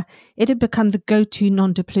Baker. It had become the go-to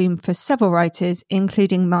nom de plume for several writers,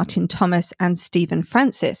 including Martin Thomas and Stephen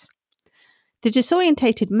Francis. The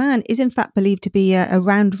Disorientated Man is in fact believed to be a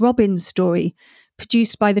round-robin story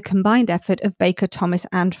produced by the combined effort of Baker, Thomas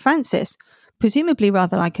and Francis, presumably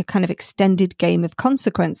rather like a kind of extended game of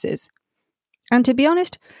consequences. And to be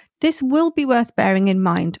honest, this will be worth bearing in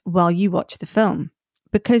mind while you watch the film,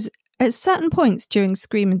 because at certain points during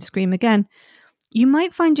Scream and Scream Again, you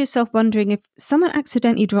might find yourself wondering if someone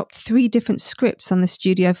accidentally dropped 3 different scripts on the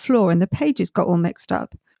studio floor and the pages got all mixed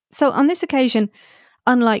up. So on this occasion,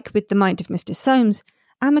 unlike with The Mind of Mr. Soames,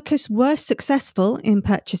 Amicus were successful in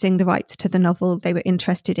purchasing the rights to the novel they were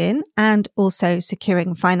interested in and also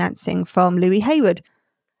securing financing from Louis Hayward,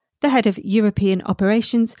 the head of European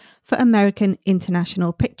operations for American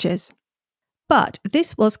International Pictures. But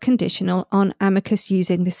this was conditional on Amicus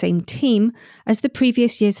using the same team as the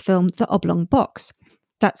previous year's film The Oblong Box.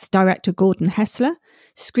 That's director Gordon Hessler,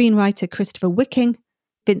 screenwriter Christopher Wicking,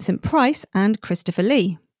 Vincent Price and Christopher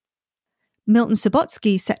Lee. Milton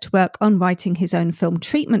Subotsky set to work on writing his own film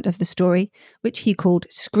treatment of the story, which he called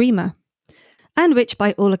Screamer, and which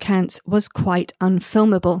by all accounts was quite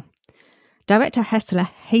unfilmable. Director Hessler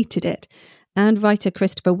hated it, and writer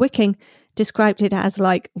Christopher Wicking described it as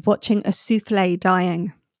like watching a souffle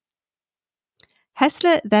dying.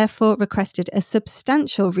 Hessler therefore requested a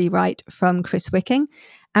substantial rewrite from Chris Wicking,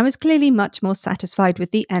 and was clearly much more satisfied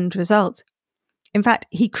with the end result. In fact,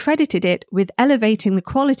 he credited it with elevating the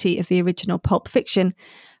quality of the original Pulp Fiction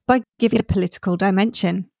by giving it a political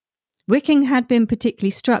dimension. Wicking had been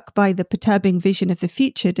particularly struck by the perturbing vision of the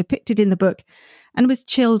future depicted in the book and was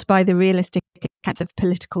chilled by the realistic accounts of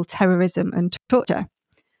political terrorism and torture.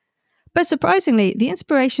 But surprisingly, the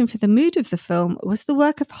inspiration for the mood of the film was the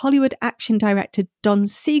work of Hollywood action director Don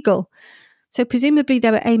Siegel. So presumably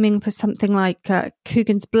they were aiming for something like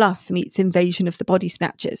Coogan's Bluff meets Invasion of the Body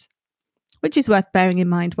Snatchers, which is worth bearing in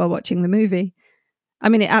mind while watching the movie. I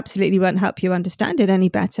mean, it absolutely won't help you understand it any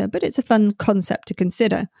better, but it's a fun concept to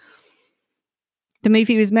consider. The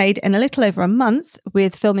movie was made in a little over a month,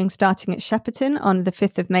 with filming starting at Shepperton on the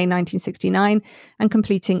 5th of May 1969 and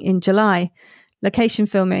completing in July. Location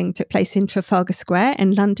filming took place in Trafalgar Square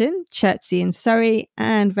in London, Chertsey in Surrey,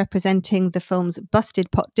 and representing the film's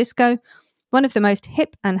Busted Pot Disco, one of the most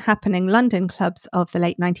hip and happening London clubs of the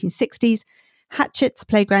late 1960s, Hatchett's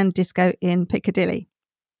Playground Disco in Piccadilly.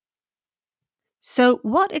 So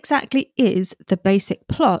what exactly is the basic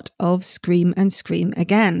plot of Scream and Scream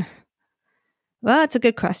Again? Well, that's a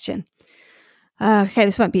good question. Okay,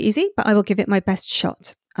 this won't be easy, but I will give it my best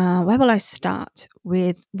shot. Where will I start?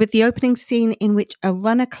 With the opening scene in which a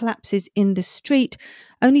runner collapses in the street,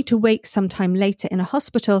 only to wake sometime later in a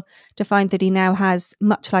hospital to find that he now has,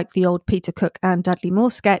 much like the old Peter Cook and Dudley Moore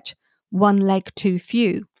sketch, one leg too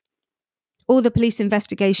few. Or the police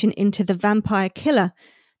investigation into the vampire killer,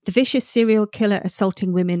 the vicious serial killer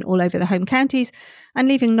assaulting women all over the home counties and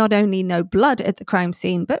leaving not only no blood at the crime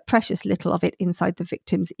scene, but precious little of it inside the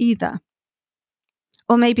victims either.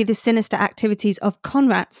 Or maybe the sinister activities of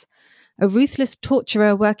Conrats, a ruthless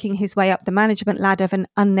torturer working his way up the management ladder of an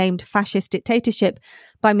unnamed fascist dictatorship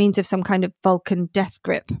by means of some kind of Vulcan death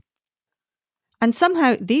grip. And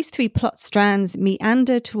somehow these three plot strands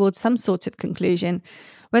meander towards some sort of conclusion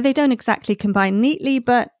where they don't exactly combine neatly,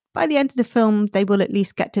 but by the end of the film, they will at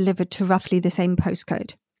least get delivered to roughly the same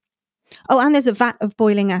postcode. Oh, and there's a vat of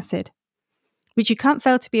boiling acid, which you can't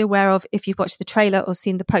fail to be aware of if you've watched the trailer or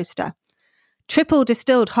seen the poster. Triple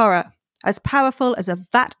distilled horror, as powerful as a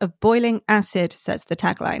vat of boiling acid, says the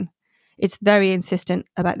tagline. It's very insistent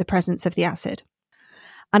about the presence of the acid.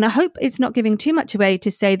 And I hope it's not giving too much away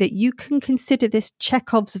to say that you can consider this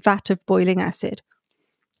Chekhov's vat of boiling acid.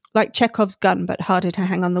 Like Chekhov's gun, but harder to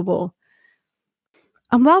hang on the wall.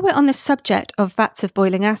 And while we're on the subject of vats of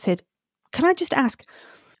boiling acid, can I just ask,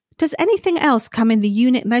 does anything else come in the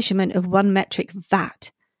unit measurement of 1 metric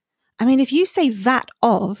vat? I mean, if you say vat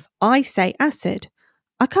of, I say acid.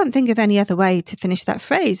 I can't think of any other way to finish that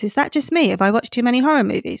phrase. Is that just me? Have I watched too many horror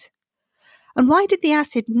movies? And why did the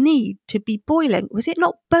acid need to be boiling? Was it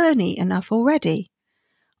not burny enough already?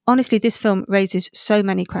 Honestly, this film raises so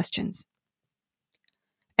many questions.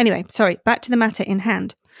 Anyway, sorry, back to the matter in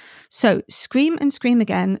hand. So, Scream and Scream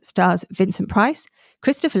Again stars Vincent Price,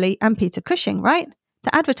 Christopher Lee and Peter Cushing, right?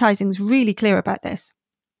 The advertising's really clear about this.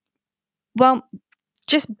 Well,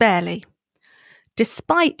 just barely.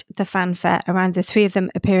 Despite the fanfare around the three of them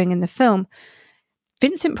appearing in the film,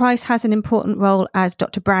 Vincent Price has an important role as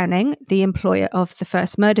Dr. Browning, the employer of the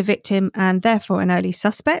first murder victim and therefore an early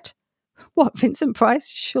suspect. What, Vincent Price?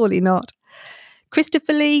 Surely not.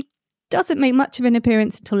 Christopher Lee doesn't make much of an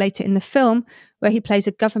appearance until later in the film, where he plays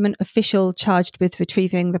a government official charged with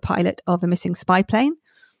retrieving the pilot of a missing spy plane.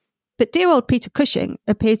 But dear old Peter Cushing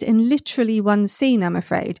appears in literally one scene, I'm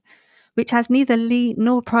afraid, which has neither Lee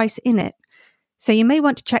nor Price in it. So you may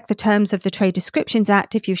want to check the terms of the Trade Descriptions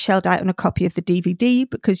Act if you've shelled out on a copy of the DVD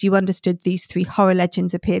because you understood these three horror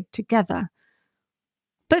legends appeared together.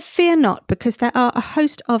 But fear not, because there are a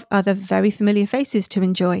host of other very familiar faces to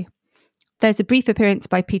enjoy. There's a brief appearance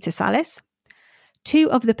by Peter Sallis. 2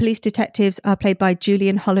 of the police detectives are played by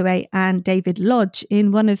Julian Holloway and David Lodge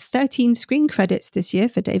in one of 13 screen credits this year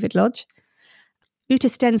for David Lodge. Uta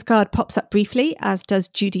Stensgaard pops up briefly, as does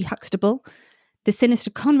Judy Huxtable. The sinister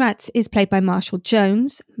Conrats is played by Marshall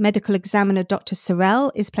Jones. Medical examiner Dr. Sorrell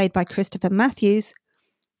is played by Christopher Matthews.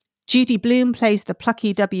 Judy Bloom plays the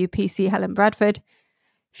plucky WPC Helen Bradford.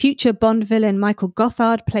 Future Bond villain Michael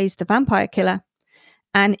Gothard plays the vampire killer.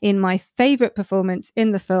 And in my favourite performance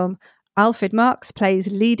in the film, Alfred Marks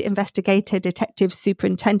plays lead investigator Detective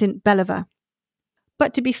Superintendent Belliver.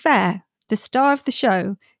 But to be fair, the star of the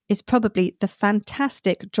show is probably the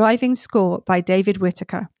fantastic driving score by David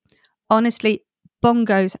Whittaker. Honestly,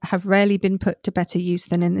 bongos have rarely been put to better use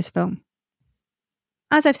than in this film.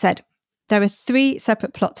 As I've said, there are 3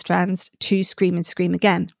 separate plot strands to Scream and Scream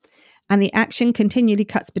Again, and the action continually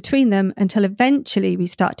cuts between them until eventually we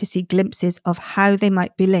start to see glimpses of how they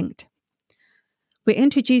might be linked. We're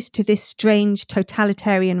introduced to this strange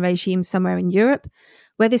totalitarian regime somewhere in Europe,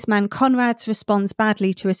 where this man Conrad's responds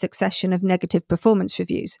badly to a succession of negative performance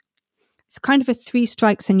reviews. It's kind of a 3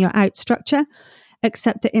 strikes and you're out structure,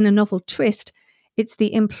 except that in a novel twist, it's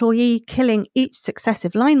the employee killing each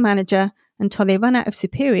successive line manager until they run out of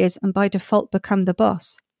superiors and by default become the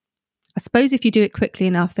boss. I suppose if you do it quickly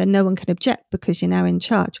enough, then no one can object because you're now in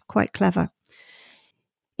charge. Quite clever.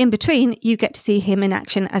 In between, you get to see him in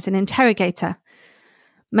action as an interrogator,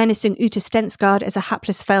 menacing Uta Stensgaard as a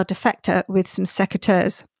hapless failed defector with some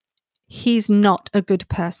secateurs. He's not a good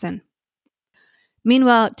person.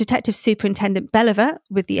 Meanwhile, Detective Superintendent Belliver,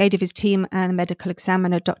 with the aid of his team and medical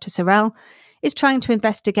examiner Dr. Sorrell, is trying to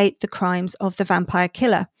investigate the crimes of the vampire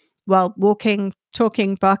killer, while walking,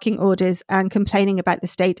 talking, barking orders, and complaining about the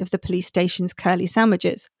state of the police station's curly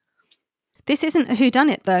sandwiches. This isn't a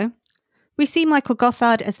whodunit, though. We see Michael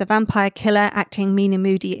Gothard as the vampire killer acting mean and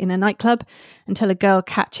moody in a nightclub until a girl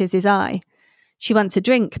catches his eye. She wants a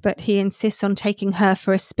drink, but he insists on taking her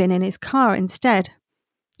for a spin in his car instead.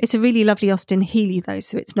 It's a really lovely Austin Healey, though,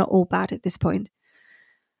 so it's not all bad at this point.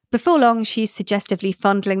 Before long, she's suggestively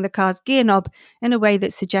fondling the car's gear knob in a way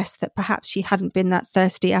that suggests that perhaps she hadn't been that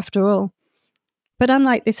thirsty after all. But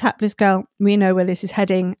unlike this hapless girl, we know where this is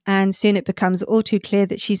heading, and soon it becomes all too clear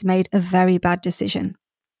that she's made a very bad decision.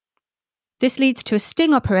 This leads to a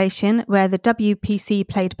sting operation where the WPC,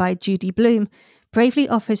 played by Judy Blume, bravely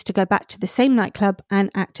offers to go back to the same nightclub and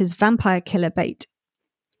act as vampire killer bait.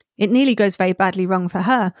 It nearly goes very badly wrong for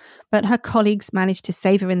her, but her colleagues manage to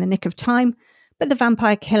save her in the nick of time, but the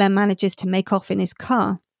vampire killer manages to make off in his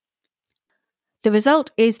car. The result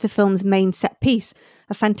is the film's main set piece,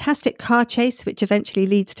 a fantastic car chase which eventually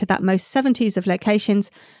leads to that most 70s of locations,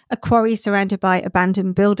 a quarry surrounded by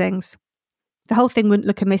abandoned buildings. The whole thing wouldn't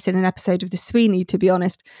look amiss in an episode of The Sweeney, to be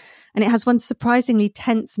honest, and it has one surprisingly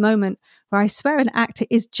tense moment where I swear an actor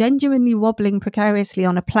is genuinely wobbling precariously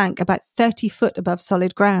on a plank about 30 foot above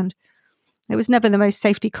solid ground. It was never the most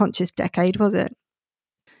safety-conscious decade, was it?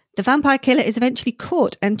 The vampire killer is eventually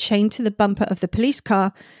caught and chained to the bumper of the police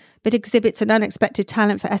car, but exhibits an unexpected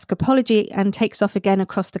talent for escapology and takes off again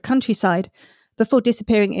across the countryside before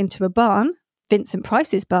disappearing into a barn, Vincent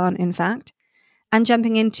Price's barn, in fact, and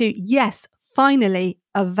jumping into, yes, finally,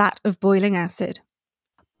 a vat of boiling acid.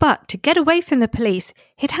 But to get away from the police,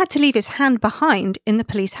 he'd had to leave his hand behind in the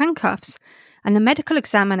police handcuffs, and the medical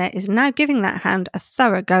examiner is now giving that hand a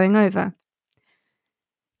thorough going over.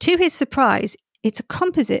 To his surprise, it's a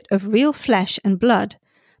composite of real flesh and blood,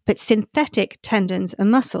 but synthetic tendons and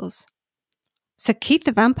muscles. So Keith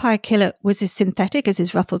the vampire killer was as synthetic as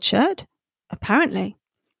his ruffled shirt? Apparently.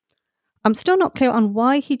 I'm still not clear on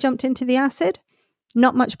why he jumped into the acid.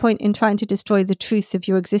 Not much point in trying to destroy the truth of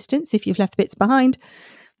your existence if you've left bits behind.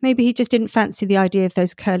 Maybe he just didn't fancy the idea of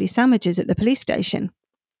those curly sandwiches at the police station.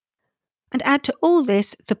 And add to all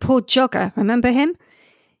this, the poor jogger, remember him?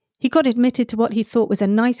 He got admitted to what he thought was a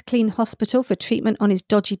nice clean hospital for treatment on his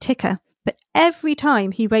dodgy ticker, but every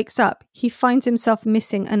time he wakes up, he finds himself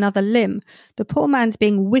missing another limb. The poor man's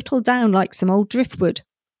being whittled down like some old driftwood.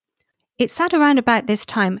 It's sad around about this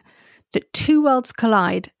time that two worlds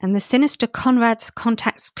collide and the sinister Conrad's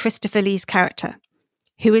contacts Christopher Lee's character,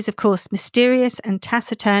 who is, of course, mysterious and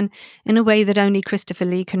taciturn in a way that only Christopher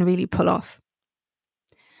Lee can really pull off.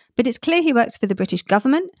 But it's clear he works for the British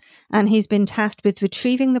government, and he's been tasked with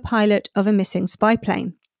retrieving the pilot of a missing spy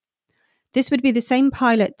plane. This would be the same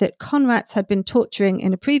pilot that Conrad's had been torturing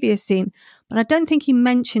in a previous scene, but I don't think he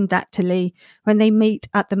mentioned that to Lee when they meet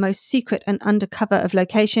at the most secret and undercover of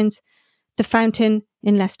locations, the Fountain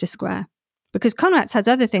in Leicester Square. Because Conrad's has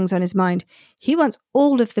other things on his mind. He wants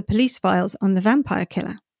all of the police files on the vampire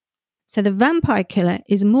killer. So the vampire killer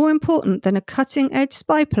is more important than a cutting-edge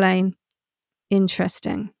spy plane.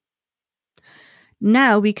 Interesting.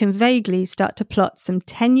 Now we can vaguely start to plot some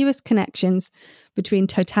tenuous connections between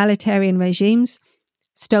totalitarian regimes,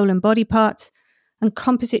 stolen body parts, and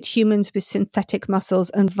composite humans with synthetic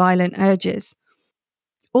muscles and violent urges.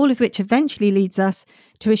 All of which eventually leads us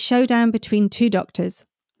to a showdown between two doctors,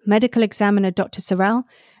 medical examiner Dr. Sorrell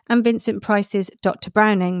and Vincent Price's Dr.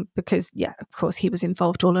 Browning, because, yeah, of course he was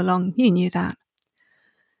involved all along, you knew that.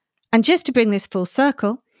 And just to bring this full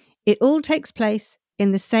circle, it all takes place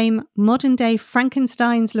in the same modern-day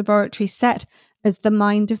Frankenstein's laboratory set as the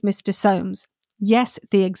mind of Mr. Soames. Yes,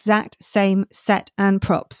 the exact same set and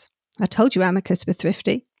props. I told you Amicus were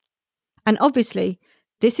thrifty. And obviously,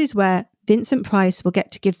 this is where Vincent Price will get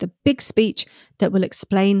to give the big speech that will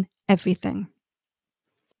explain everything.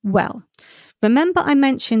 Well, remember I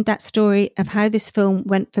mentioned that story of how this film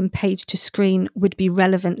went from page to screen would be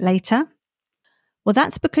relevant later? Well,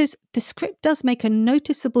 that's because the script does make a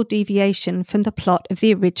noticeable deviation from the plot of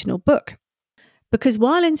the original book. Because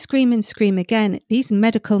while in Scream and Scream Again, these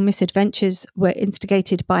medical misadventures were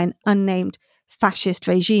instigated by an unnamed fascist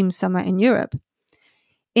regime somewhere in Europe,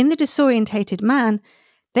 in The Disorientated Man,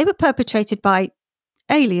 they were perpetrated by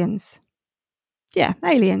aliens. Yeah,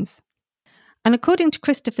 aliens. And according to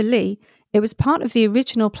Christopher Lee, it was part of the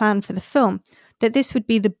original plan for the film that this would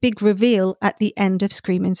be the big reveal at the end of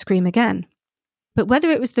Scream and Scream Again. But whether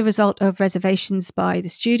it was the result of reservations by the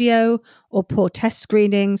studio, or poor test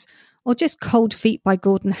screenings, or just cold feet by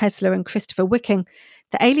Gordon Hessler and Christopher Wicking,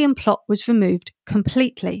 the alien plot was removed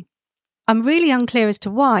completely. I'm really unclear as to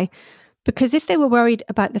why, because if they were worried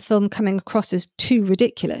about the film coming across as too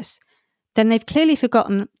ridiculous, then they've clearly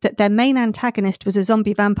forgotten that their main antagonist was a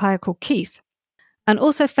zombie vampire called Keith, and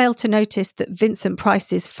also failed to notice that Vincent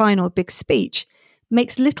Price's final big speech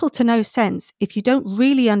makes little to no sense if you don't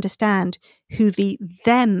really understand who the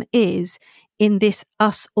them is in this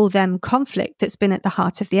us or them conflict that's been at the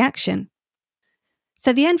heart of the action.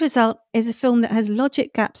 So the end result is a film that has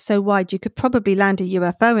logic gaps so wide you could probably land a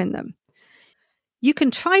UFO in them. You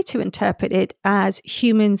can try to interpret it as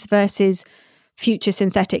humans versus future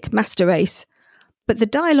synthetic master race, but the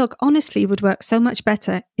dialogue honestly would work so much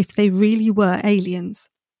better if they really were aliens.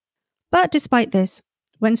 But despite this,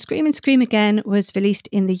 when Scream and Scream Again was released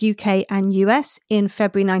in the UK and US in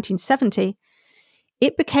February 1970,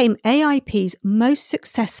 it became AIP's most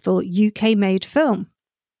successful UK-made film.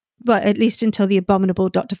 Well, at least until the abominable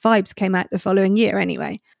Dr. Phibes came out the following year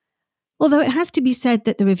anyway. Although it has to be said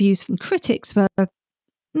that the reviews from critics were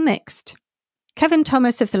mixed. Kevin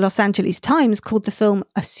Thomas of the Los Angeles Times called the film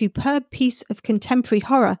a superb piece of contemporary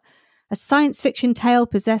horror, a science fiction tale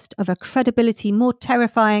possessed of a credibility more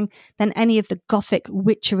terrifying than any of the gothic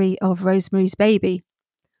witchery of Rosemary's Baby.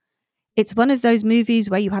 It's one of those movies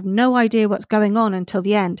where you have no idea what's going on until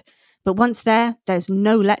the end, but once there, there's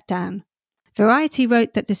no letdown. Variety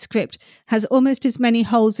wrote that the script has almost as many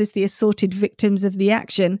holes as the assorted victims of the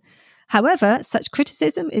action. However, such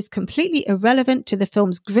criticism is completely irrelevant to the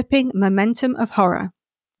film's gripping momentum of horror.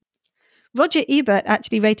 Roger Ebert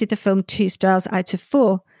actually rated the film 2 stars out of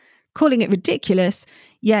 4, calling it ridiculous,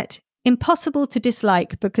 yet impossible to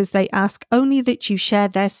dislike because they ask only that you share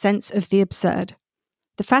their sense of the absurd.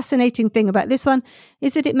 The fascinating thing about this one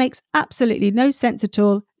is that it makes absolutely no sense at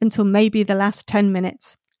all until maybe the last 10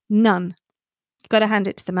 minutes. None. Got to hand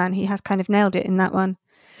it to the man, he has kind of nailed it in that one.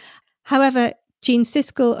 However, Gene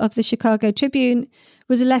Siskel of the Chicago Tribune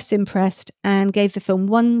was less impressed and gave the film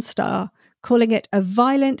 1 star, calling it a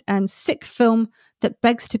violent and sick film that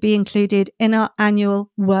begs to be included in our annual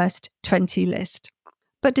Worst 20 list.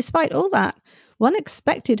 But despite all that, one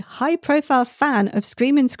expected high-profile fan of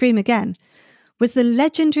Scream and Scream Again was the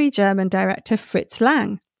legendary German director Fritz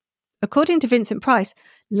Lang. According to Vincent Price,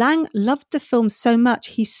 Lang loved the film so much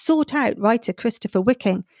he sought out writer Christopher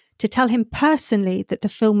Wicking to tell him personally that the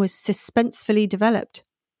film was suspensefully developed.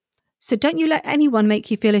 So don't you let anyone make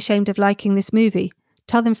you feel ashamed of liking this movie.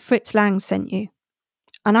 Tell them Fritz Lang sent you.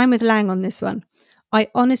 And I'm with Lang on this one. I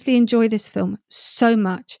honestly enjoy this film so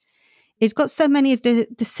much. It's got so many of the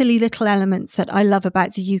silly little elements that I love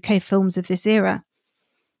about the UK films of this era,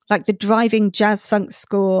 like the driving jazz funk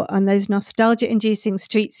score and those nostalgia-inducing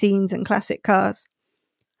street scenes and classic cars.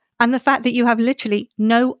 And the fact that you have literally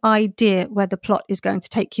no idea where the plot is going to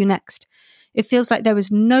take you next. It feels like there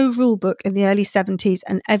was no rule book in the early 70s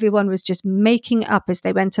and everyone was just making it up as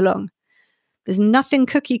they went along. There's nothing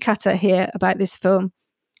cookie cutter here about this film,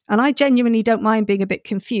 and I genuinely don't mind being a bit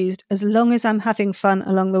confused as long as I'm having fun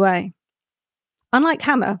along the way. Unlike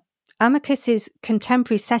Hammer, Amicus's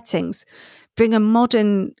contemporary settings bring a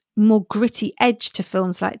modern, more gritty edge to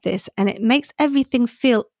films like this, and it makes everything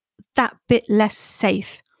feel that bit less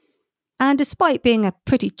safe. And despite being a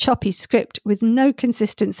pretty choppy script with no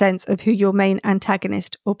consistent sense of who your main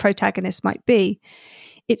antagonist or protagonist might be,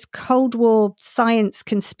 its Cold War science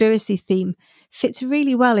conspiracy theme fits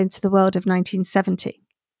really well into the world of 1970.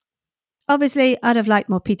 Obviously, I'd have liked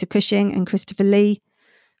more Peter Cushing and Christopher Lee.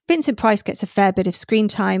 Vincent Price gets a fair bit of screen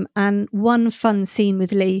time and one fun scene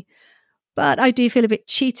with Lee, but I do feel a bit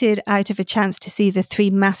cheated out of a chance to see the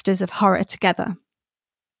 3 masters of horror together.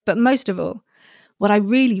 But most of all, what I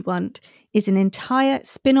really want is an entire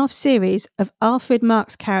spin-off series of Alfred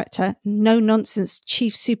Mark's character, no-nonsense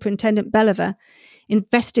Chief Superintendent Belliver,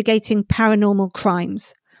 investigating paranormal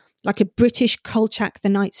crimes, like a British Kolchak the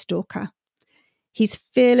Night Stalker. He's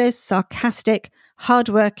fearless, sarcastic,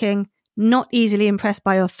 hardworking, not easily impressed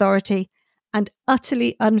by authority, and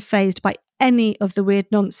utterly unfazed by any of the weird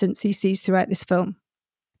nonsense he sees throughout this film.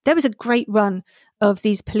 There was a great run of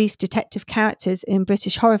these police detective characters in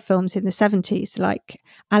British horror films in the 70s, like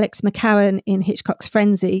Alex McCowan in Hitchcock's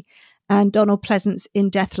Frenzy and Donald Pleasance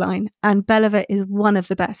in Deathline, and Belliver is one of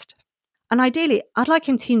the best. And ideally, I'd like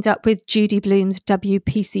him teamed up with Judy Blume's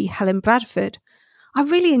WPC Helen Bradford. I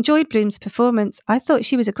really enjoyed Blume's performance. I thought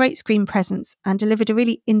she was a great screen presence and delivered a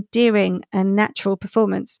really endearing and natural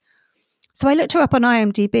performance. So I looked her up on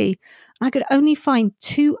IMDb, and I could only find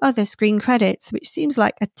 2 other screen credits, which seems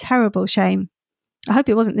like a terrible shame. I hope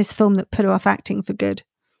it wasn't this film that put her off acting for good.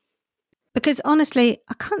 Because honestly,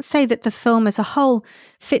 I can't say that the film as a whole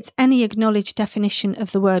fits any acknowledged definition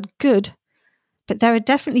of the word good, but there are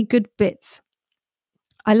definitely good bits.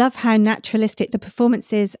 I love how naturalistic the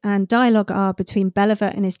performances and dialogue are between Belliver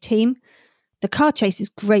and his team. The car chase is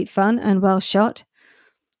great fun and well shot.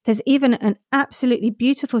 There's even an absolutely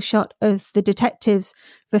beautiful shot of the detectives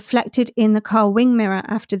reflected in the car wing mirror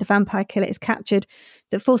after the vampire killer is captured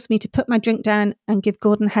that forced me to put my drink down and give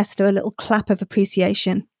Gordon Hester a little clap of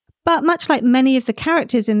appreciation. But much like many of the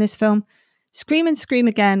characters in this film, Scream and Scream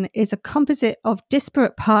Again is a composite of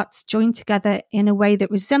disparate parts joined together in a way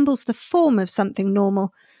that resembles the form of something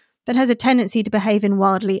normal, but has a tendency to behave in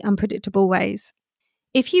wildly unpredictable ways.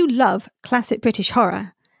 If you love classic British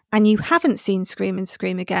horror, and you haven't seen Scream and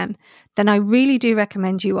Scream Again, then I really do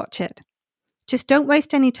recommend you watch it. Just don't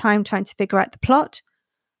waste any time trying to figure out the plot,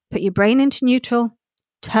 put your brain into neutral,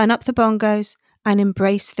 turn up the bongos, and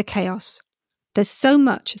embrace the chaos. There's so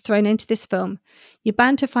much thrown into this film, you're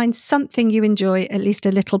bound to find something you enjoy at least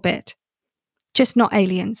a little bit. Just not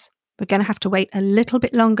aliens. We're going to have to wait a little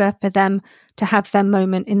bit longer for them to have their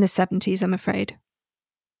moment in the 70s, I'm afraid.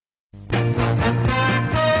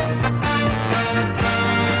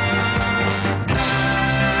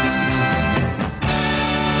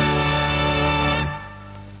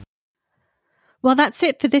 Well, that's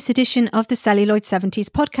it for this edition of the Celluloid 70s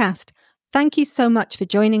podcast. Thank you so much for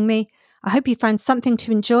joining me. I hope you found something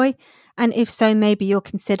to enjoy, and if so, maybe you'll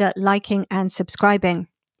consider liking and subscribing.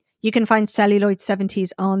 You can find Celluloid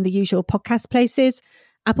 70s on the usual podcast places: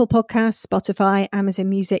 Apple Podcasts, Spotify, Amazon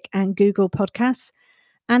Music, and Google Podcasts.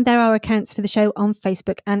 And there are accounts for the show on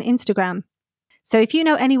Facebook and Instagram. So if you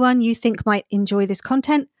know anyone you think might enjoy this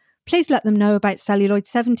content, please let them know about Celluloid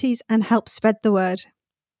 70s and help spread the word.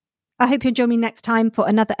 I hope you'll join me next time for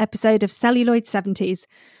another episode of Celluloid 70s,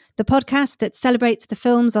 the podcast that celebrates the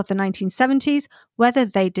films of the 1970s, whether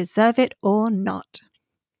they deserve it or not.